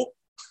go.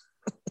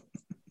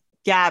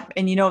 Yeah.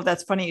 And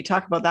that's funny you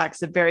talk about that, because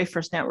the very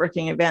first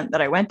networking event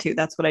that I went to,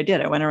 that's what I did.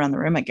 I went around the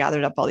room, I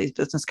gathered up all these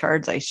business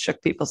cards, I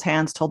shook people's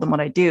hands, told them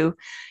what I do,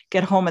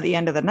 get home at the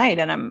end of the night.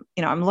 And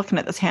I'm looking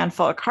at this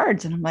handful of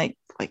cards and I'm like,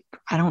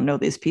 I don't know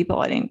these people.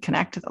 I didn't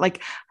connect to them.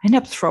 Like, I end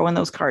up throwing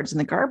those cards in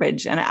the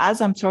garbage. And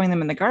as I'm throwing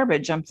them in the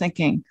garbage, I'm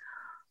thinking,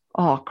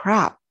 oh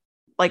crap.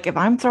 Like, if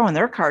I'm throwing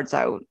their cards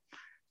out,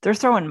 they're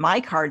throwing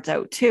my cards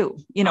out too.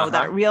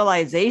 That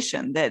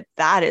realization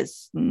that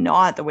is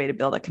not the way to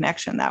build a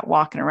connection, that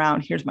walking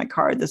around, here's my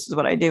card, this is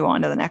what I do,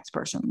 on to the next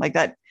person. Like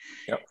that,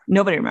 yep.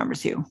 Nobody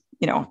remembers you.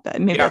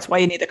 Maybe that's why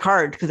you need the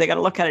card, because they got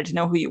to look at it to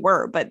know who you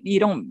were, but you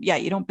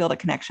don't build a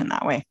connection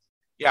that way.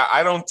 Yeah.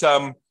 I don't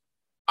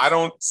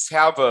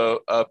have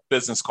a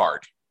business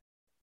card.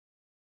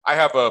 I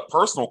have a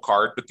personal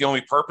card, but the only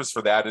purpose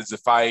for that is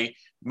if I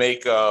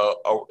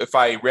if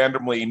I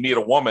randomly meet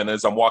a woman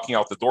as I'm walking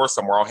out the door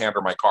somewhere, I'll hand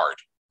her my card.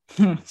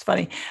 It's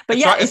funny, but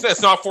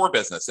it's not for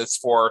business. It's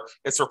for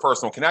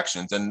personal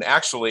connections. And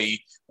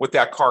actually what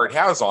that card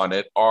has on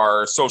it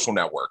are social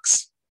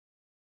networks.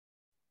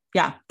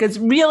 Yeah. Because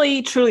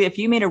really, truly, if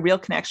you made a real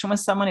connection with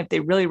someone, if they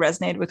really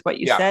resonated with what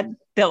you said,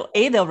 they'll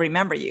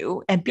remember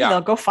you, and B, they'll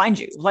go find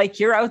you. Like,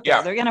 you're out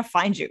there, they're going to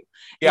find you.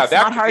 Yeah. It's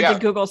not hard to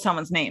Google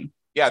someone's name.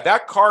 Yeah.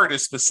 That card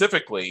is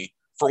specifically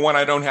for when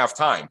I don't have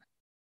time,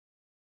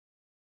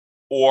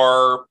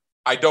 or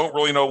I don't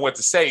really know what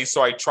to say.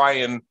 So I try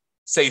and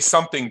say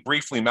something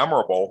briefly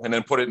memorable and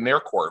then put it in their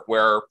court,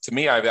 where to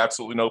me, I have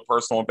absolutely no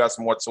personal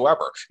investment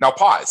whatsoever. Now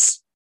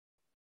pause.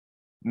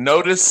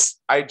 Notice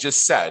I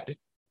just said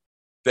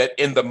that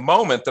in the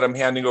moment that I'm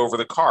handing over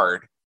the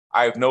card,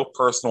 I have no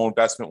personal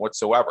investment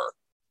whatsoever.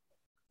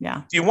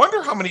 Yeah. Do you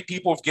wonder how many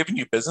people have given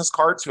you business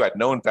cards who had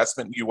no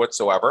investment in you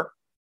whatsoever?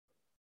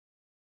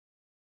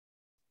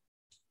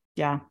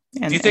 Yeah.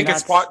 Do you think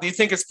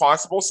it's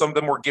possible some of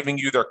them were giving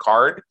you their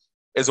card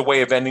as a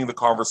way of ending the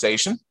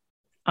conversation?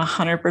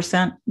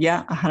 100%.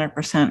 Yeah.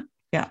 100%.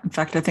 Yeah. In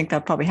fact, I think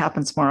that probably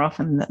happens more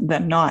often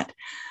than not.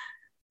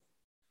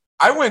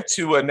 I went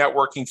to a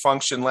networking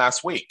function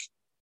last week.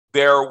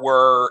 There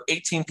were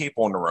 18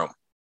 people in the room.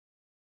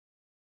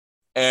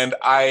 And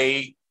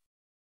there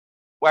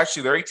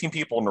are 18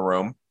 people in the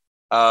room.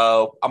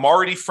 I'm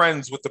already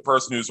friends with the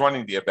person who's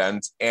running the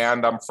event,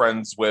 and I'm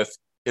friends with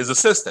his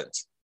assistant.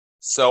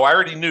 So I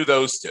already knew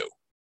those two.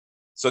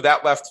 So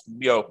that left,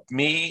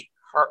 me,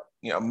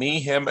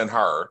 him, and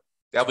her.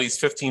 At least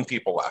 15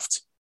 people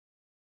left.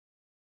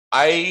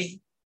 I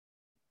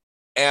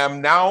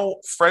am now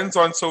friends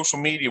on social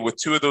media with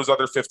 2 of those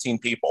other 15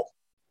 people.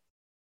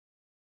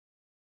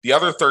 The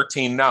other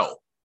 13, no.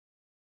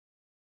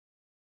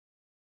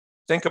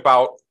 Think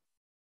about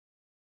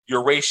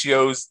your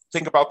ratios.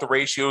 Think about the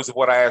ratios of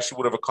what I actually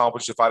would have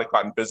accomplished if I'd have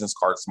gotten business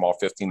cards from all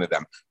 15 of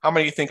them. How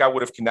many do you think I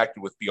would have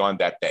connected with beyond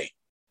that day?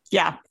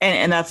 Yeah.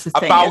 And that's the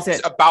thing.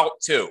 About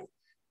 2.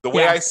 The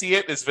way I see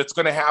it is, if it's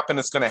going to happen,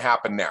 it's going to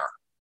happen there.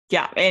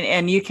 Yeah.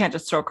 And you can't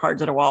just throw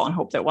cards at a wall and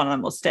hope that one of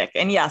them will stick.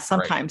 And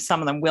sometimes some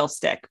of them will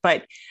stick,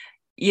 but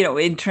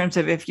in terms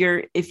of if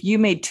you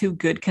made 2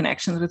 good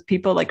connections with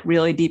people, like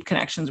really deep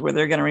connections where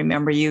they're going to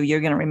remember you, you're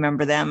going to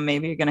remember them,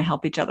 maybe you're going to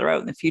help each other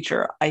out in the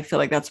future. I feel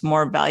like that's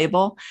more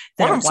valuable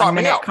than a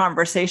 1-minute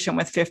conversation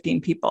with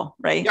 15 people,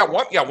 right?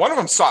 Yeah. One of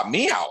them sought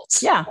me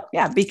out. Yeah.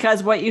 Yeah.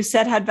 Because what you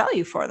said had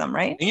value for them,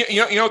 right? And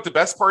you know what the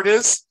best part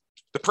is?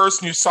 The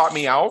person who sought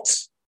me out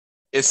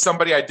is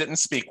somebody I didn't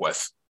speak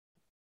with.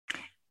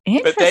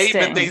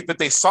 Interesting. But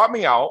they sought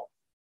me out.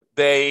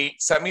 They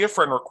sent me a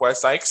friend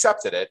request. I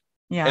accepted it.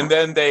 Yeah. And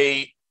then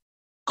they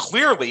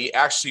clearly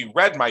actually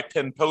read my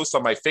pinned post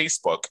on my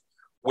Facebook,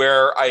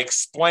 where I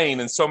explain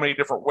in so many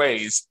different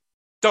ways,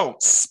 don't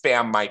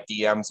spam my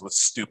DMs with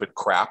stupid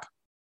crap.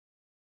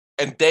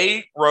 And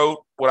they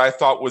wrote what I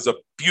thought was a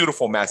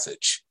beautiful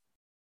message.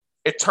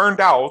 It turned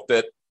out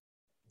that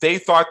they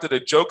thought that a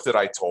joke that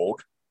I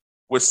told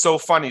was so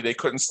funny they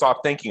couldn't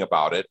stop thinking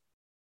about it.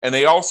 And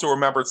they also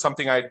remembered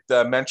something I'd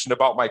mentioned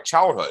about my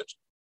childhood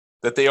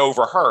that they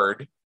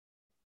overheard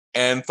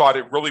and thought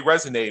it really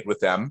resonated with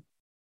them,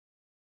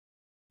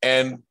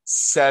 and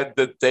said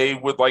that they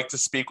would like to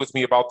speak with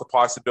me about the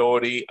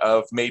possibility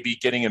of maybe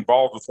getting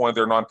involved with one of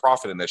their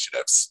nonprofit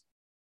initiatives.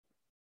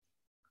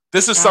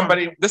 This is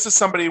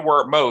somebody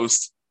where at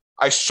most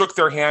I shook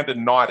their hand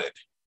and nodded.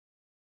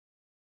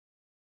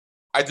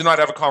 I did not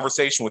have a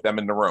conversation with them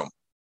in the room.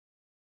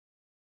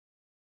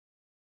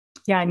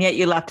 Yeah. And yet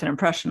you left an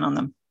impression on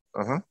them.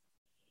 Uh-huh.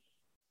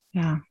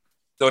 Yeah.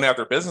 Don't have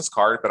their business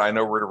card, but I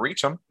know where to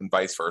reach them, and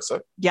vice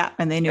versa. Yeah.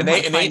 And they knew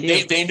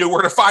they knew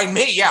where to find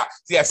me. Yeah.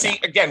 Yeah. See,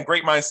 again,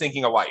 great minds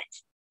thinking alike.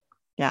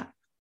 Yeah.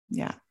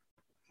 Yeah.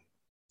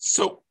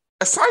 So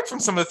aside from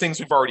some of the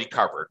things we've already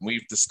covered,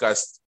 we've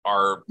discussed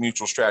our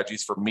mutual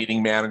strategies for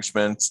meeting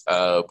management,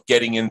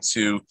 getting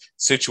into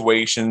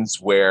situations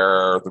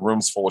where the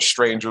room's full of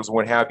strangers and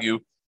what have you.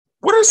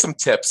 What are some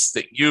tips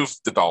that you've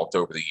developed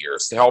over the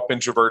years to help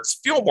introverts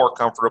feel more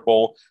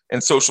comfortable in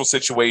social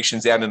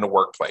situations and in the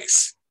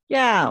workplace?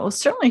 Yeah, well,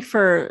 certainly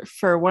for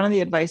one of the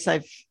advice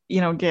I've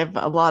give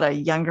a lot of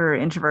younger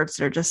introverts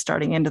that are just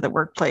starting into the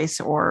workplace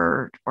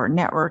or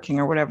networking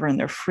or whatever, and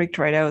they're freaked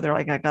right out. They're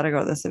like, I got to go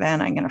to this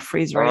event. I'm going to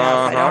freeze right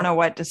out. I don't know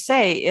what to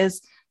say.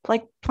 Is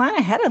like plan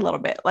ahead a little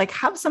bit, like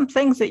have some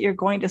things that you're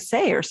going to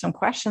say or some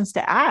questions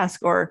to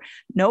ask, or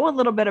know a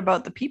little bit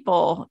about the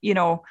people,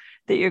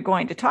 that you're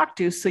going to talk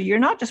to. So you're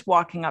not just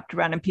walking up to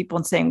random people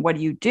and saying, what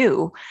do you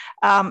do?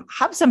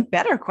 Have some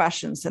better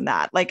questions than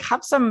that. Like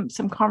have some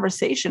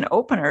conversation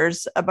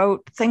openers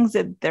about things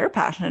that they're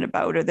passionate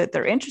about or that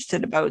they're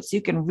interested about. So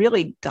you can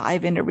really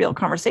dive into real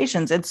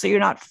conversations. And so you're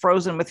not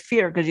frozen with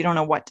fear because you don't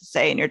know what to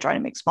say and you're trying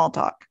to make small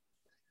talk.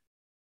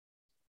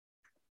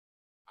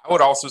 I would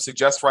also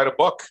suggest write a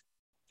book.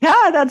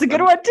 Yeah, that's a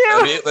good one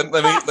too.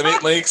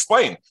 Let me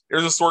explain.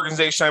 There's this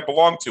organization I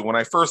belong to. When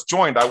I first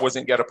joined, I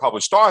wasn't yet a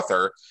published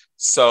author,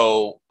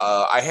 so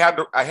I had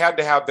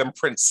to have them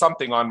print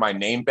something on my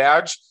name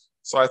badge.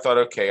 So I thought,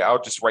 okay,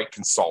 I'll just write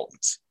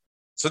consultant.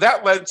 So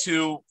that led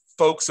to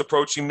folks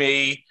approaching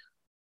me,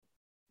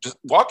 just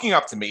walking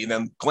up to me, and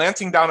then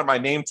glancing down at my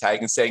name tag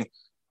and saying,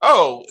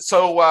 "Oh,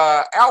 so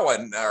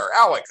Alan or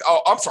Alex?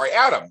 Oh, I'm sorry,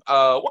 Adam.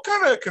 What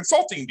kind of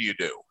consulting do you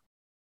do?"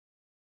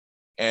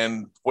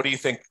 And what do you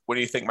think? What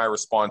do you think my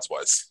response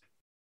was?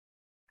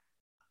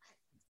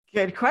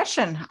 Good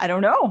question. I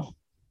don't know.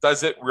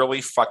 Does it really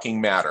fucking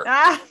matter?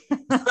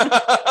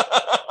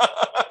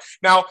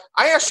 Now,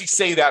 I actually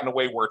say that in a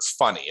way where it's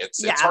funny.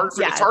 It's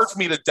hard for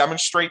me to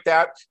demonstrate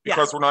that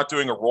because we're not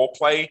doing a role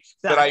play. Exactly.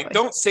 But I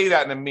don't say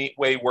that in a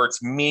way where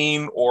it's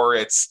mean or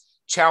it's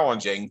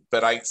challenging.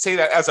 But I say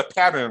that as a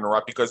pattern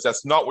interrupt because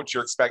that's not what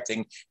you're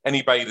expecting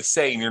anybody to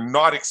say, and you're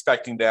not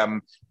expecting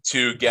them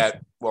to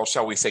get, well,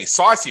 shall we say,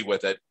 saucy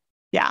with it.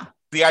 Yeah.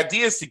 The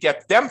idea is to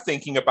get them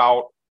thinking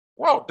about,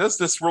 well, does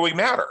this really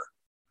matter?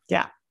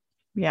 Yeah.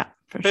 Yeah.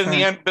 But in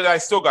the end, I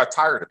still got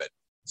tired of it.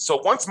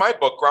 So once my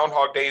book,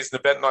 Groundhog Day is an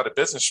Event, Not a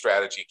Business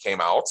Strategy, came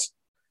out,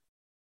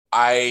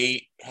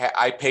 I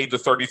paid the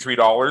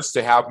 $33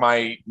 to have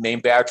my name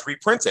badge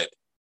reprinted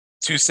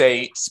to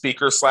say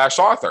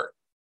speaker/author.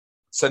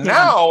 So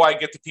now I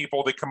get the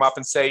people that come up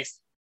and say,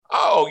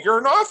 "Oh, you're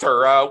an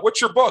author. What's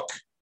your book?"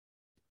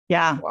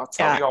 Yeah. Well,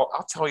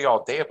 I'll tell you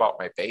all day about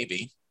my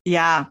baby.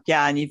 Yeah.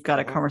 Yeah. And you've got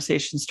a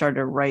conversation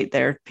starter right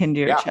there, pinned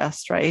to your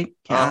chest, right?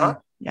 Yeah.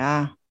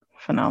 Yeah.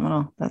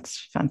 Phenomenal.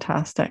 That's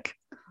fantastic.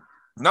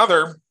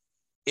 Another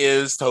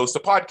is to host a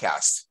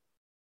podcast.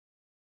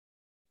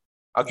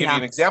 I'll give you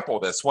an example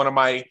of this. One of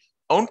my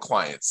own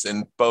clients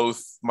in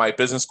both my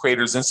Business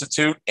Creators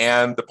Institute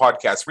and the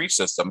Podcast Reach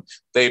System,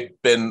 they've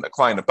been a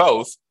client of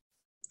both.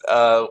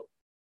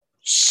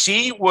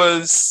 She's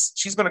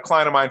been a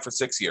client of mine for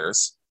 6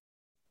 years.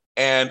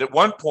 And at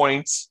one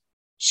point,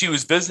 she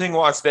was visiting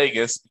Las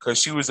Vegas because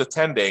she was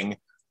attending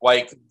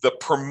like the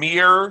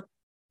premier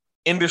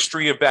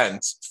industry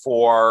event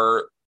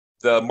for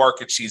the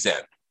market she's in.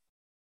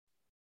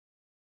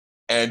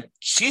 And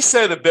she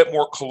said a bit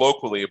more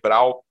colloquially, but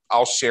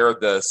I'll share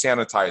the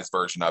sanitized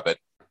version of it,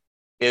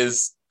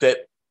 is that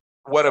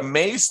what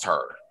amazed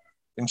her,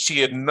 and she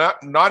had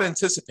not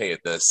anticipated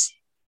this,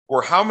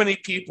 were how many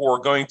people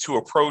were going to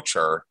approach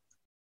her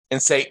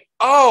and say,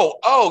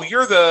 oh,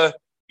 you're the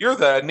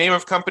name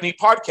of company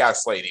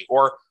podcast lady,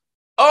 or,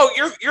 oh,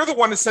 you're the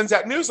one that sends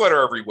that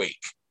newsletter every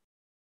week.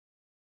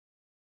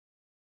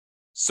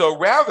 So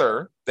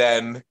rather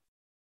than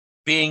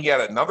being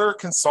yet another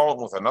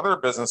consultant with another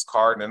business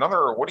card and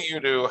another, what do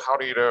you do? How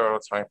do you do?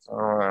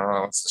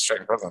 It's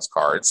straight business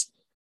cards.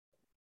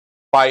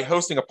 By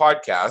hosting a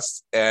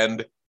podcast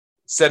and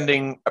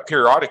sending a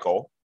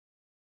periodical,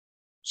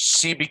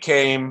 she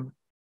became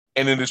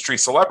an industry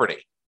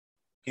celebrity.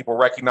 People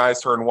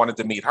recognized her and wanted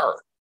to meet her.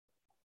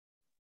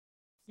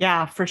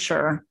 Yeah, for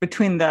sure.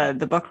 Between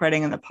the book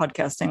writing and the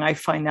podcasting, I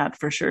find that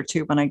for sure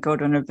too. When I go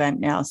to an event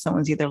now,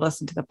 someone's either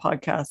listened to the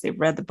podcast, they've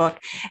read the book.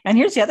 And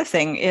here's the other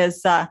thing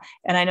is, and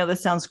I know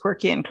this sounds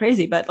quirky and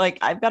crazy, but like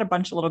I've got a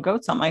bunch of little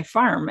goats on my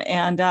farm,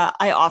 and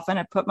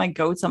I put my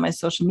goats on my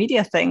social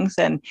media things,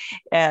 and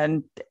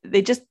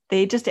they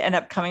just end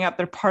up coming up.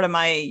 They're part of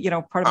my,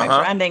 my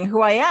branding,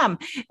 who I am.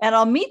 And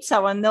I'll meet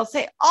someone, they'll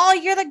say, "Oh,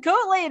 you're the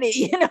goat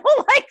lady,"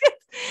 like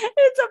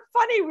it's a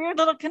funny, weird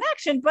little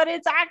connection, but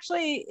it's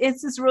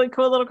this really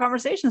cool little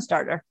conversation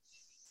starter.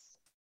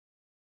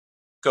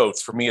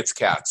 Goats. For me, it's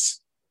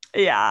cats.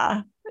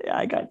 Yeah,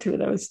 I got two of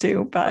those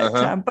too.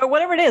 But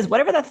whatever it is,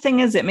 whatever that thing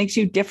is, it makes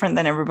you different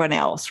than everyone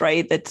else,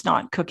 right? That's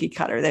not cookie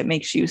cutter. That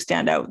makes you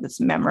stand out. That's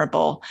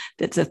memorable.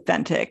 That's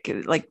authentic.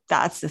 Like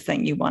that's the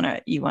thing you want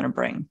to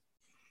bring.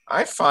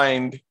 I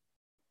find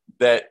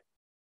that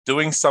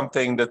doing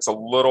something that's a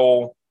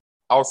little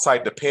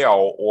outside the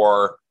pale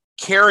or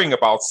caring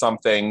about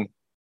something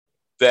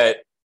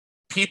that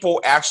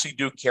people actually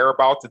do care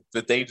about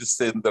that they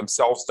just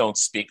themselves don't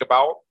speak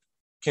about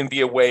can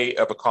be a way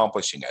of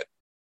accomplishing it.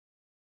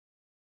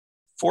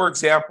 For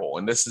example,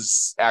 and this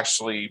is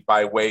actually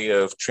by way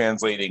of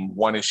translating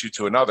one issue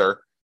to another,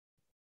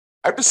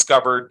 I've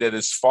discovered that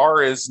as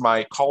far as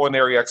my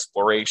culinary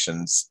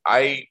explorations,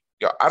 I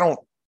don't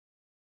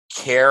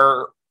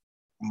care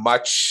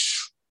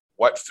much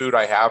what food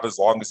I have as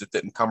long as it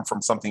didn't come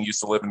from something used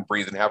to live and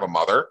breathe and have a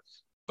mother.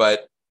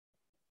 But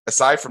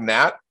aside from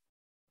that,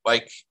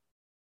 like,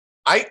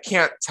 I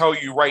can't tell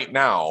you right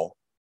now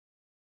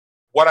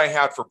what I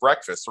had for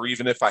breakfast, or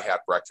even if I had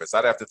breakfast.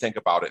 I'd have to think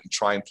about it and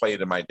try and play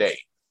it in my day,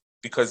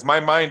 because my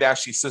mind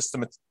actually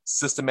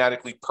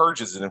systematically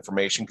purges the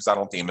information because I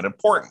don't deem it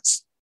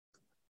important.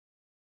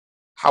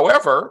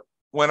 However,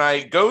 when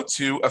I go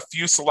to a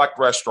few select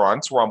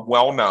restaurants where I'm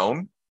well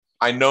known,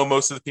 I know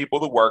most of the people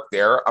that work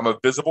there, I'm a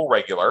visible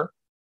regular,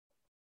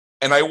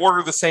 and I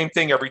order the same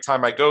thing every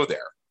time I go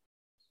there.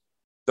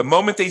 The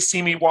moment they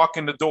see me walk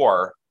in the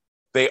door,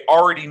 they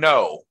already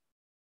know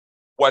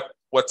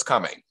what's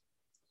coming.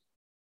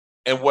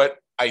 And what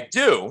I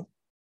do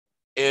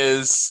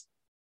is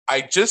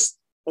I just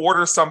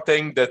order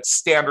something that's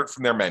standard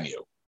from their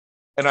menu,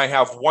 and I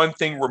have one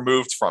thing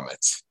removed from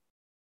it.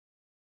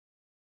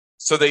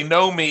 So they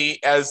know me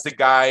as the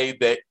guy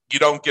that you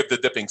don't give the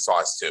dipping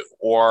sauce to,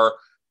 or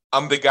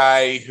I'm the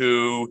guy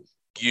who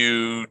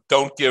you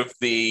don't give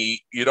the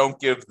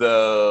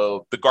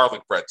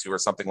garlic bread to, or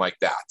something like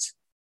that.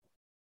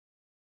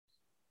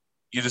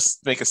 You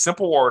just make a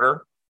simple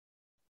order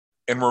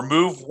and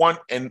remove one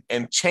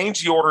and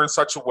change the order in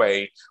such a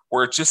way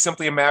where it's just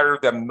simply a matter of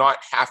them not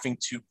having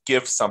to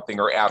give something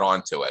or add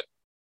on to it.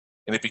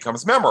 And it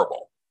becomes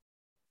memorable.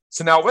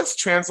 So now let's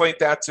translate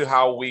that to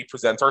how we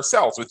present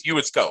ourselves. With you,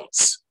 it's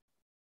goats.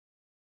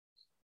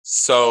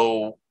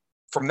 So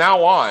from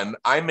now on,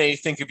 I may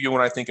think of you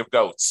when I think of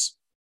goats.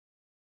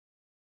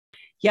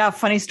 Yeah,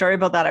 funny story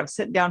about that. I was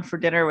sitting down for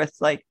dinner with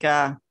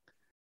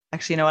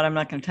actually, you know what? I'm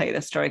not going to tell you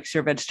this story because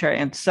you're a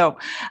vegetarian. So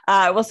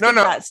we'll skip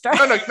that story.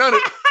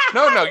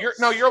 No, you're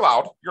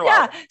allowed. You're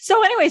allowed. Yeah.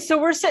 So anyway,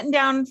 we're sitting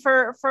down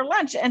for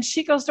lunch, and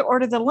she goes to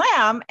order the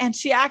lamb, and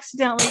she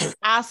accidentally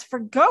asked for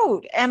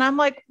goat. And I'm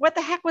like, what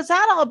the heck was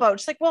that all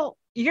about? She's like, well,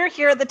 you're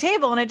here at the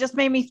table, and it just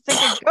made me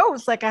think of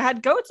goats. Like, I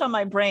had goats on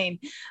my brain.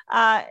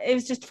 It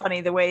was just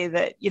funny the way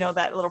that,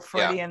 that little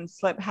Freudian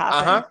slip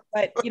happened.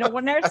 But,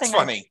 one other That's thing.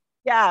 funny.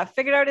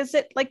 Figured out is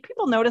it like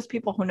people notice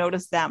people who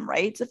notice them,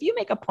 right? So if you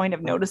make a point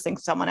of noticing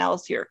someone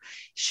else, you're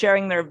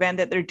sharing their event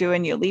that they're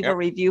doing, you leave a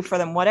review for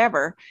them,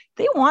 whatever,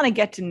 they want to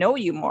get to know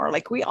you more.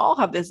 Like, we all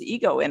have this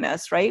ego in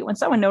us, right? When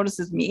someone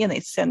notices me and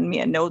they send me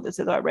a note that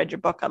says, oh, I read your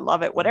book, I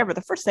love it, whatever,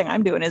 the first thing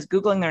I'm doing is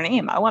Googling their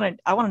name. I want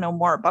to know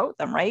more about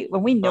them, right?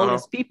 When we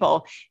notice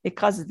people, it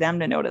causes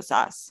them to notice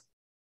us.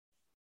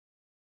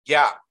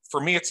 Yeah. For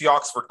me, it's the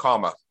Oxford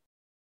comma.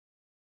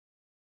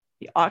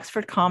 The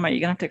Oxford comma. You're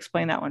going to have to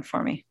explain that one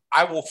for me.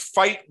 I will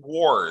fight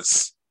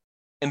wars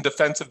in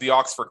defense of the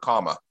Oxford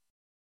comma.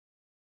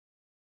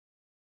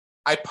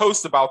 I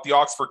post about the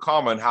Oxford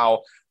comma and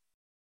how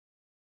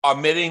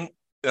omitting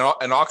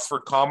an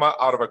Oxford comma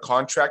out of a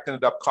contract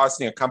ended up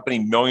costing a company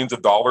millions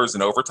of dollars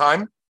in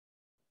overtime.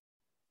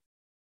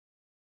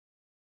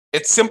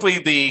 It's simply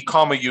the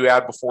comma you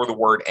add before the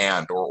word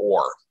and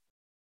or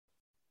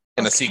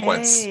in a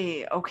sequence.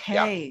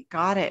 Okay.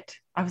 Got it.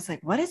 I was like,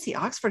 what is the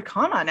Oxford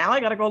comma? Now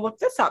I got to go look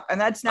this up. And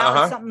that's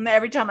now something that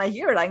every time I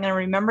hear it, I'm going to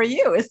remember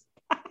you.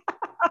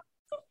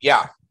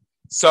 Yeah.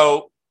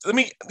 So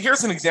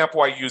here's an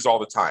example I use all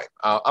the time.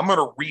 I'm going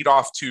to read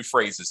off two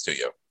phrases to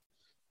you.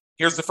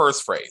 Here's the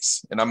first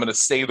phrase, and I'm going to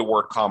say the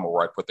word comma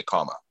where I put the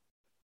comma.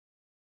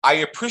 I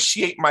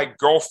appreciate my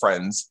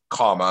girlfriends,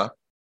 comma,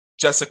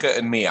 Jessica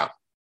and Mia.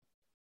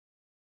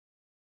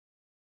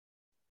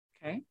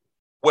 Okay.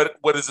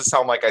 What does it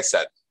sound like I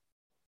said?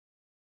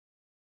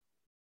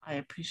 I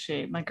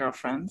appreciate my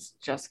girlfriends,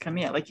 Jessica and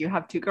Mia. Like, you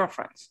have two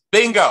girlfriends.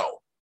 Bingo.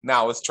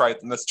 Now let's try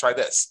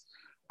this.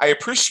 I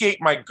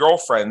appreciate my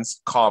girlfriends,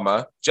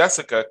 comma,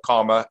 Jessica,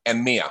 comma,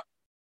 and Mia.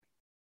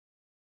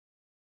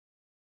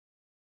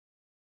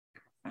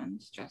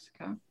 Girlfriends,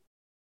 Jessica,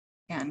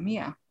 and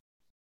Mia.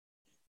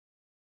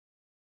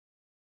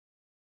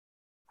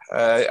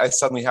 I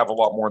suddenly have a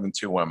lot more than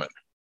two women.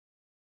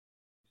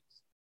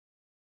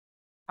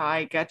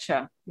 I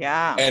getcha.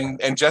 Yeah.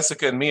 And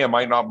Jessica and Mia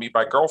might not be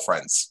my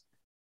girlfriends.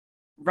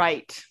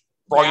 Right.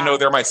 For all you know,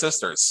 they're my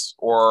sisters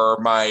or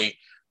the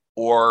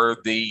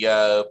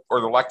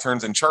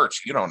lecterns in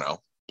church. You don't know.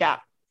 Yeah.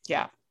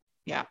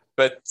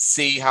 But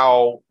see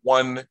how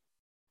one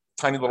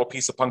tiny little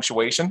piece of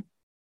punctuation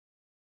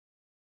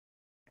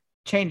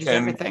changes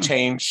can everything.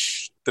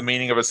 Change the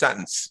meaning of a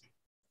sentence.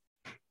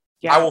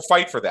 Yeah. I will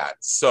fight for that.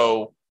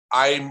 So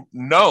I'm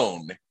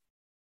known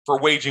for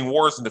waging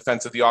wars in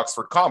defense of the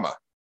Oxford comma.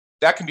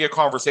 That can be a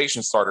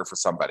conversation starter for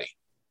somebody.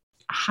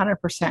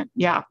 100%.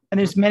 Yeah. And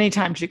there's many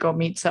times you go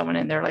meet someone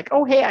and they're like,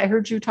 oh, hey, I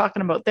heard you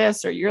talking about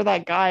this, or you're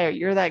that guy, or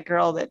you're that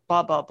girl that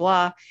blah, blah,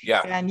 blah.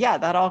 Yeah. And yeah,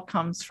 that all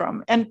comes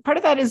from, and part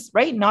of that is,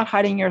 right, not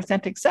hiding your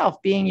authentic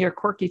self, being your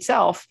quirky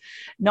self,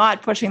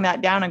 not pushing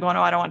that down and going,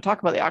 oh, I don't want to talk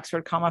about the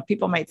Oxford comma.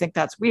 People might think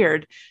that's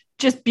weird.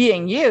 Just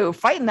being you,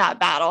 fighting that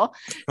battle,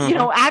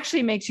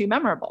 actually makes you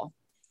memorable.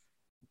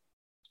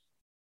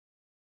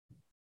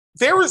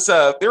 There was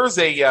a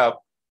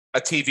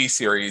TV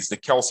series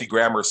that Kelsey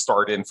Grammer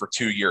starred in for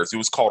 2 years. It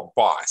was called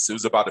Boss. It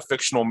was about a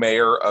fictional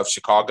mayor of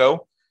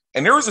Chicago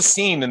And there was a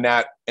scene in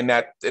that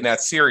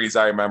series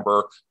I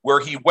remember where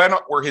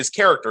his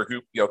character,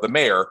 who, the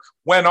mayor,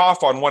 went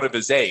off on one of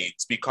his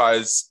aides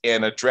because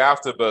in a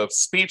draft of a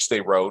speech they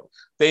wrote,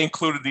 they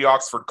included the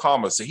Oxford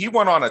comma. So he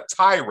went on a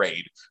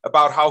tirade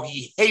about how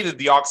he hated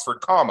the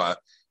Oxford comma,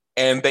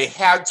 and they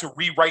had to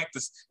rewrite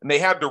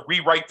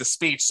the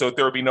speech so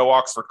there would be no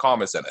Oxford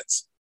commas in it.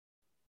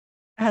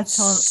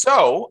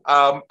 So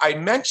I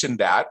mentioned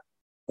that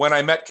when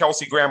I met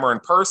Kelsey Grammer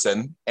in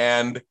person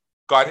and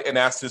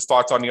asked his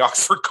thoughts on the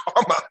Oxford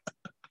comma.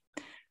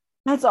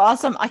 That's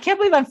awesome. I can't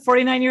believe I'm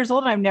 49 years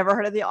old and I've never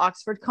heard of the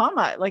Oxford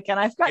comma. And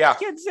I've got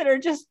kids that are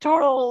just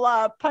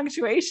total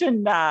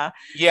punctuation. That's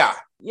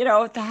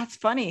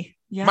funny.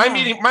 Yeah. My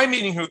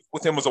meeting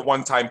with him was a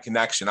one-time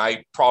connection.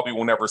 I probably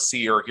will never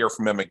see or hear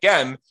from him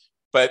again,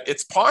 but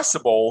it's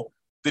possible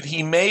that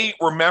he may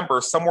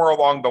remember somewhere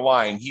along the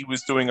line he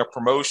was doing a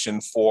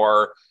promotion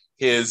for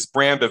his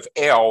brand of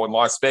ale in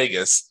Las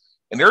Vegas.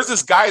 And there's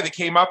this guy that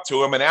came up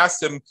to him and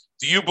asked him,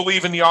 "Do you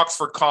believe in the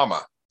Oxford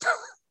comma?"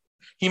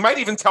 He might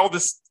even tell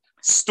this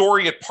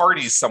story at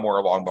parties somewhere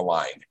along the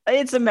line.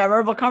 It's a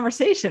memorable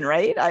conversation,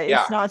 right?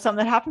 It's not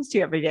something that happens to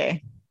you every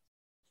day.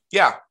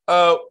 Yeah.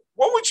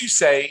 What would you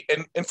say,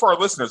 and for our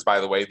listeners, by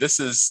the way, this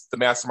is the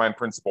Mastermind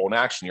Principle in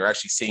action. You're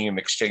actually seeing an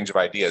exchange of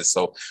ideas.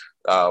 So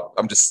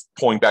I'm just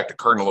pulling back the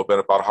curtain a little bit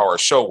about how our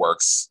show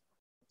works.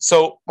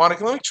 So,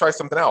 Monica, let me try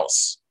something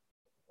else.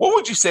 What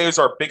would you say is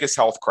our biggest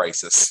health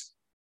crisis?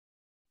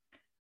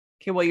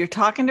 Okay, well, you're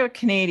talking to a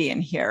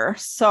Canadian here.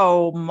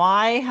 So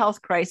my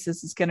health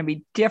crisis is going to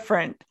be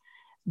different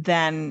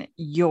than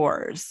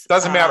yours.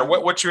 Doesn't matter.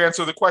 What's your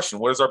answer to the question?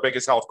 What is our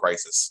biggest health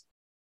crisis?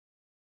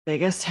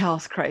 Biggest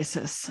health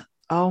crisis.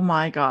 Oh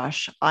my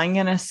gosh. I'm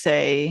going to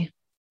say,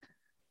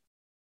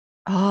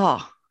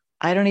 I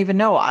don't even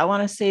know. I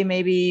want to say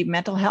maybe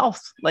mental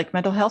health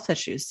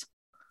issues.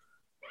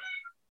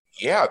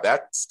 Yeah,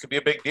 that could be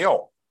a big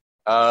deal.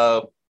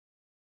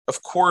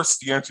 Of course,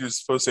 the answer is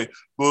supposed to say,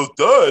 well,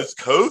 it's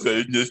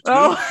COVID. And it's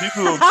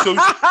people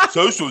on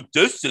social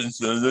distance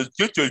and it's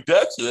just your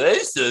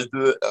destination.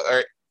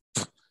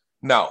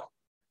 No.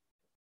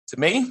 To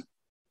me,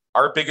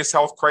 our biggest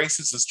health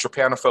crisis is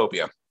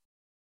trypanophobia.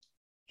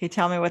 Can you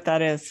tell me what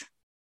that is?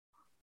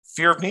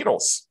 Fear of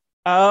needles.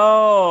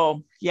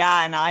 Oh,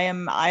 yeah. And I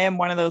am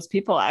one of those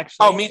people,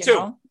 actually. Oh, me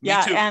too.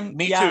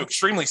 Me too.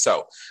 Extremely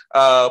so.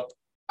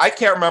 I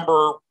can't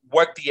remember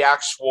what the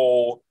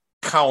actual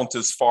count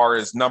as far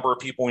as number of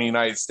people in the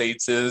United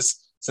States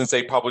is since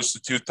they published the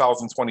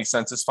 2020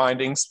 census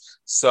findings.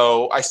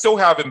 So I still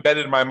have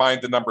embedded in my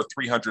mind the number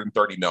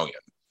 330 million.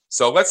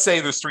 So let's say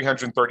there's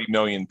 330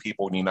 million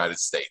people in the United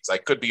States. I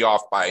could be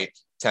off by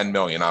 10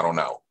 million. I don't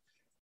know.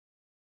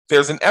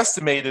 There's an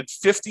estimated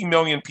 50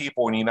 million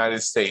people in the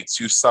United States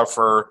who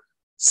suffer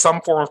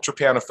some form of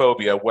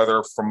trypanophobia,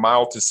 whether from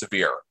mild to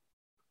severe.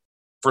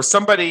 For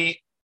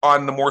somebody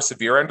on the more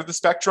severe end of the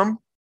spectrum,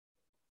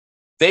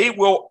 they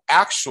will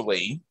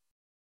actually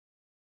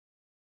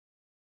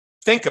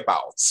think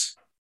about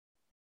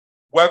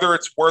whether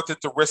it's worth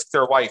it to risk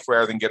their life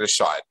rather than get a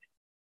shot.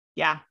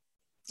 Yeah.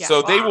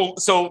 So they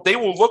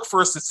will look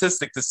for a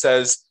statistic that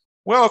says,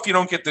 well, if you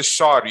don't get this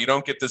shot or you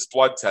don't get this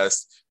blood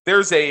test,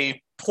 there's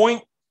a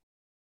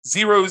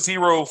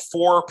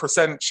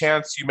 0.004%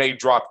 chance you may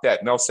drop dead.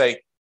 And they'll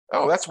say,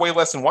 oh, that's way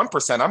less than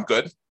 1%. I'm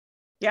good.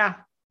 Yeah.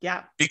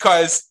 Yeah.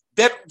 Because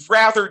they'd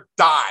rather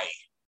die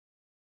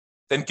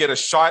than get a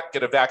shot,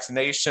 get a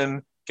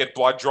vaccination, get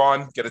blood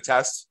drawn, get a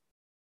test.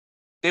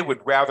 They would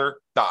rather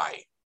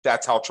die.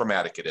 That's how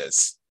traumatic it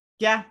is.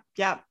 Yeah,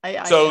 yeah.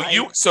 So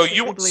you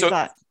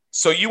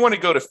want to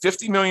go to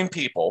 50 million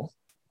people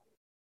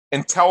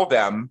and tell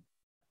them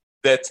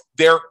that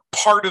they're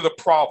part of the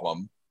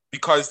problem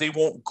because they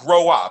won't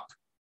grow up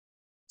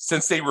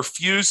since they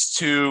refuse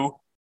to,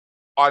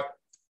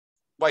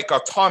 like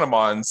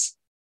autonomons,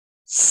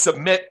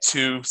 submit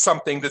to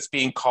something that's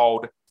being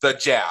called the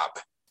jab.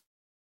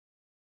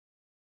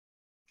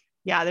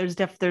 Yeah,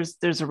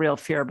 there's a real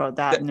fear about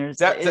that. And does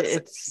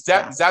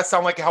that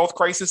sound like a health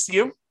crisis to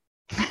you?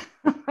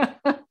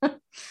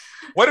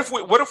 What if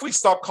we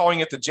stop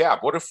calling it the jab?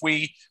 What if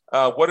we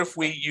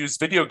use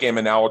video game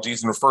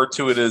analogies and refer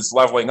to it as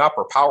leveling up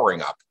or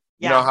powering up?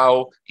 Yeah. You know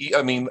how,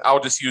 I'll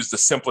just use the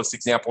simplest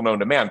example known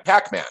to man,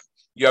 Pac-Man.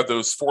 You have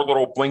those 4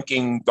 little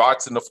blinking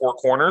dots in the 4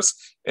 corners.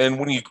 And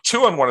when you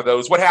chew on one of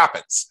those, what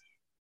happens?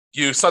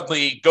 You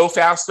suddenly go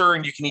faster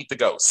and you can eat the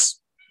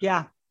ghosts.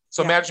 Yeah.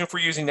 So imagine if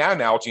we're using that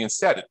analogy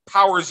instead. It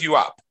powers you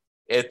up.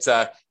 It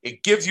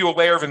gives you a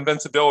layer of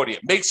invincibility.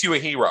 It makes you a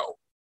hero.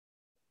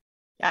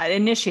 Yeah, it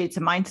initiates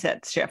a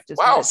mindset shift.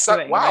 Wow.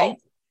 Right?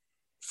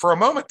 For a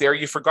moment there,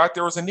 you forgot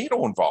there was a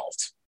needle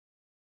involved.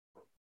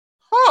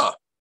 Huh.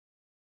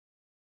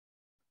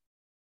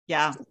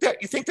 Yeah.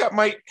 You think that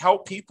might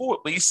help people at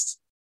least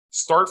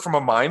start from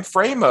a mind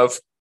frame of,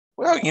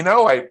 well,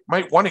 I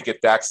might want to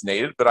get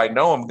vaccinated, but I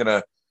know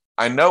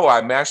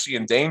I'm actually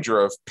in danger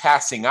of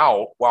passing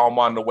out while I'm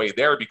on the way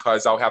there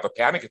because I'll have a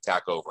panic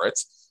attack over it.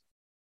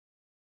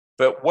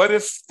 But what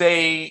if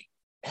they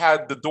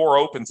had the door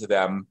open to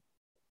them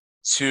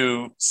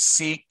to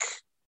seek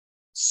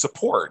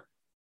support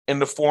in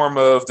the form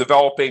of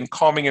developing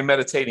calming and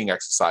meditating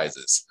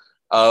exercises,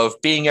 of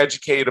being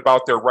educated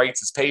about their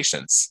rights as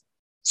patients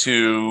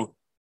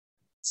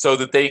so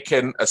that they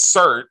can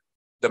assert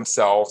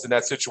themselves in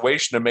that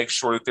situation to make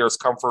sure that they're as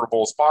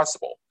comfortable as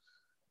possible.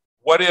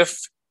 What if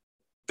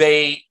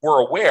they were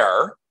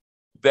aware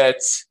that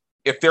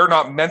if they're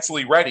not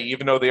mentally ready,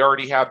 even though they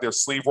already have their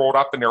sleeve rolled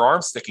up and their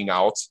arms sticking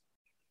out,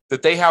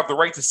 that they have the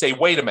right to say,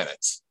 wait a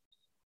minute,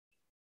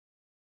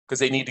 because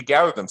they need to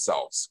gather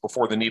themselves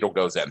before the needle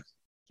goes in.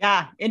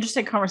 Yeah,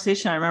 interesting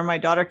conversation. I remember my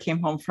daughter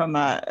came home from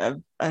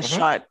a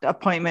shot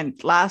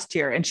appointment last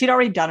year, and she'd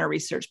already done her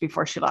research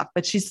before she left.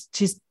 But she's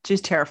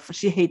terrified.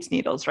 She hates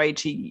needles, right?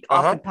 She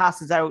often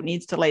passes out,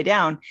 needs to lay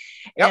down.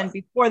 Yep. And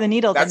before the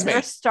needle, the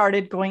nurse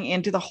started going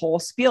into the whole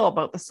spiel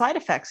about the side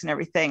effects and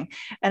everything.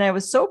 And I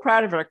was so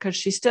proud of her because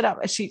she stood up.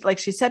 She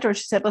said to her,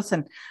 she said,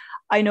 "Listen,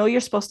 I know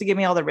you're supposed to give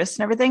me all the risks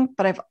and everything,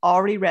 but I've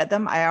already read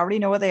them. I already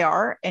know what they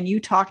are. And you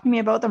talking to me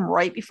about them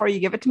right before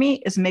you give it to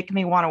me is making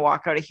me want to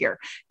walk out of here.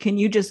 Can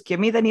you just give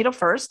me the needle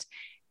first?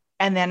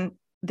 And then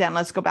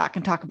let's go back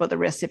and talk about the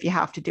risks if you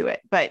have to do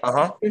it. But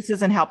this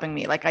isn't helping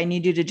me. Like, I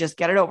need you to just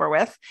get it over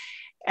with.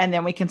 And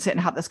then we can sit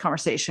and have this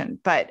conversation.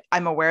 But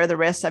I'm aware of the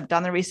risks. I've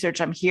done the research.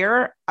 I'm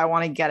here. I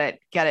want to get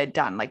it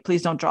done. Like,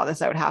 please don't draw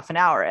this out half an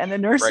hour." And the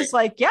nurse is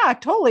like, "Yeah,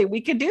 totally. We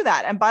could do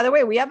that. And by the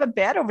way, we have a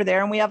bed over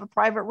there and we have a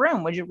private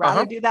room. Would you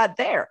rather do that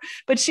there?"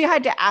 But she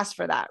had to ask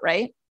for that,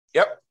 right?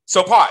 Yep.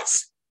 So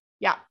pause.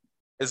 Yeah.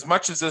 As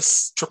much as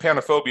this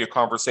trypanophobia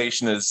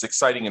conversation is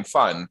exciting and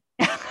fun,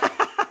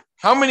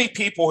 how many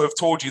people have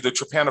told you that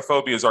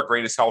trypanophobia is our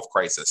greatest health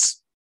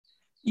crisis?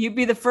 You'd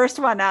be the first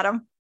one,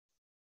 Adam.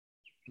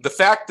 The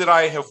fact that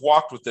I have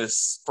walked with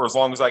this for as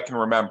long as I can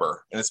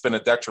remember, and it's been a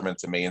detriment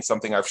to me and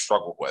something I've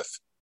struggled with,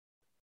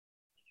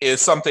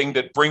 is something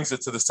that brings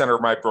it to the center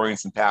of my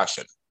brilliance and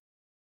passion.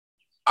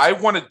 I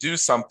want to do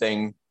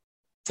something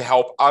to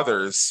help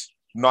others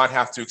not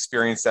have to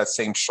experience that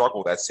same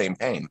struggle, that same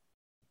pain.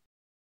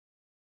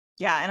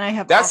 Yeah,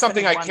 and that's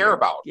something I care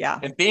about. Yeah.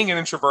 And being an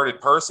introverted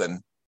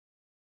person,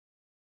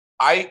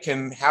 I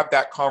can have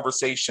that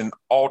conversation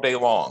all day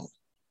long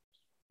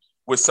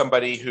with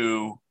somebody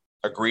who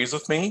agrees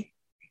with me,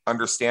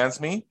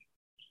 understands me,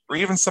 or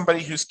even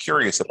somebody who's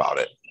curious about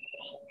it.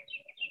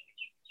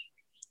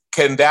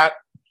 And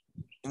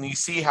you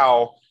see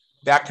how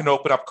that can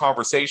open up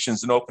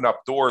conversations and open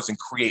up doors and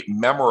create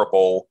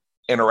memorable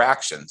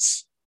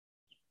interactions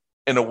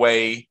in a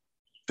way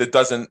that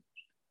doesn't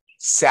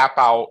sap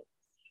out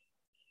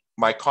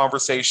my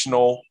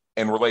conversational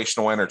and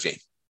relational energy.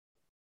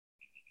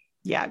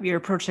 Yeah, you're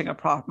approaching a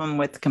problem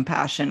with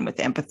compassion, with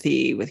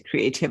empathy, with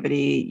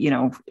creativity.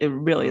 It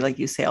really, like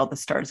you say, all the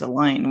stars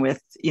align with,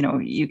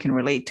 you can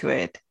relate to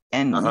it.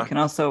 And you can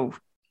also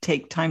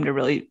take time to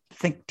really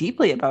think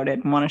deeply about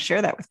it and want to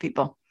share that with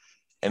people.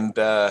 And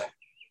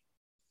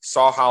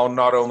saw how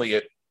not only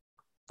it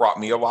brought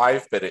me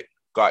alive, but it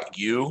got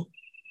you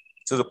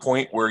to the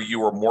point where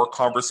you were more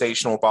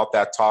conversational about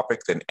that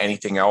topic than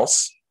anything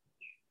else.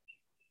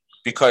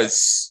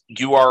 Because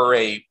you are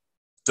a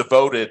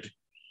devoted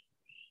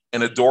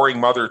an adoring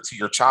mother to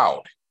your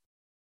child.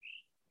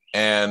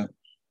 And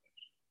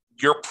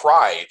your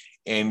pride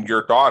in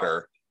your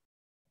daughter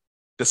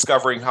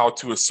discovering how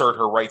to assert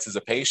her rights as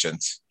a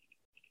patient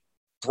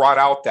brought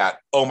out that,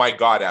 oh my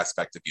God,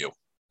 aspect of you.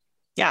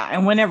 Yeah.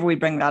 And whenever we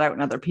bring that out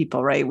in other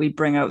people, right, we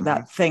bring out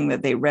that thing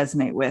that they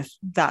resonate with.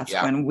 That's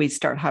when we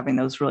start having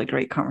those really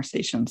great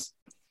conversations.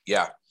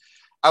 Yeah.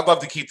 I'd love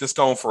to keep this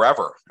going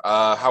forever.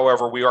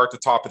 However, we are at the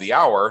top of the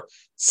hour.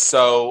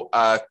 So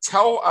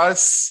tell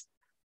us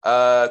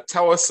a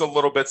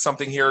little bit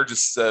something here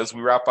just as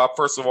we wrap up.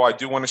 First of all, I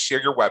do want to share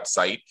your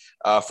website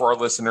for our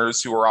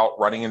listeners who are out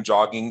running and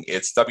jogging.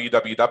 It's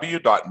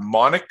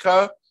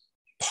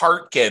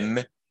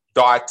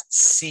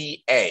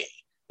www.monicaparkin.ca.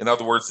 In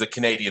other words, the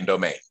Canadian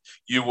domain.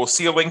 You will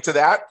see a link to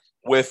that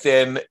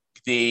within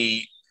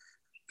the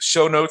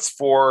show notes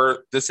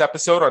for this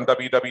episode on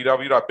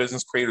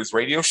www.Business Creators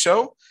Radio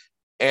Show.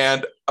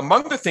 And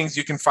among the things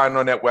you can find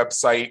on that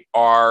website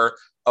are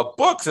a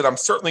book that I'm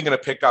certainly going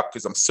to pick up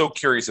because I'm so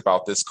curious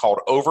about this, called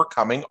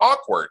Overcoming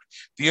Awkward,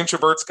 The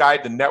Introvert's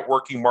Guide to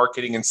Networking,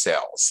 Marketing, and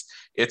Sales.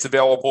 It's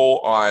available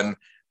on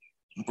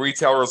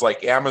retailers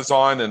like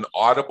Amazon and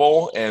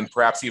Audible and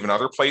perhaps even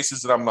other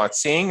places that I'm not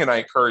seeing. And I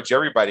encourage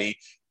everybody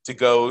to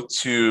go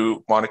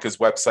to Monica's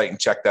website and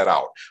check that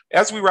out.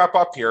 As we wrap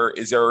up here,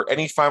 is there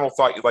any final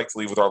thought you'd like to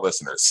leave with our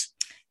listeners?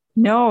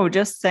 No,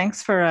 just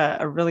thanks for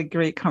a really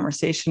great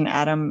conversation,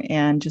 Adam.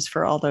 And just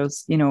for all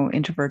those,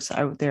 introverts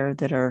out there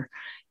that are,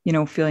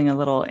 feeling a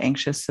little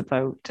anxious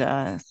about,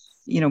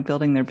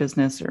 building their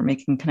business or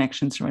making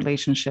connections and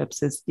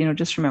relationships is,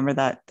 just remember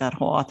that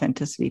whole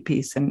authenticity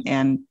piece.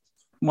 And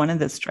one of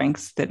the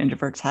strengths that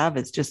introverts have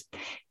is just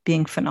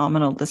being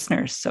phenomenal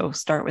listeners. So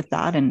start with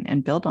that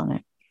and build on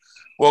it.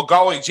 Well,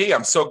 golly gee,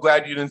 I'm so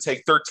glad you didn't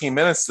take 13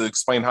 minutes to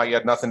explain how you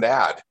had nothing to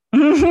add.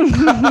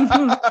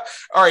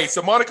 All right.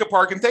 So Monica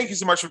Parkin, thank you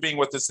so much for being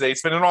with us today.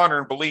 It's been an honor,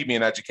 and believe me,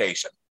 an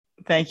education.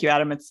 Thank you,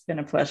 Adam. It's been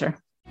a pleasure.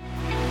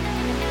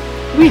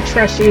 We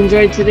trust you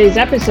enjoyed today's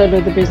episode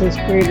of the Business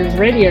Creators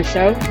Radio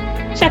Show.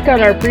 Check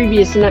out our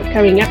previous and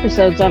upcoming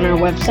episodes on our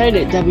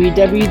website at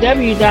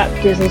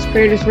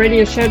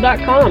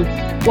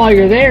www.businesscreatorsradioshow.com. While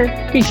you're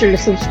there, be sure to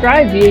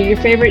subscribe via your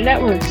favorite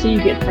network so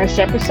you get fresh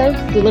episodes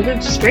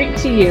delivered straight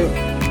to you.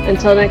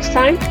 Until next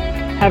time,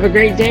 have a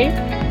great day.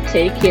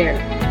 Take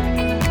care.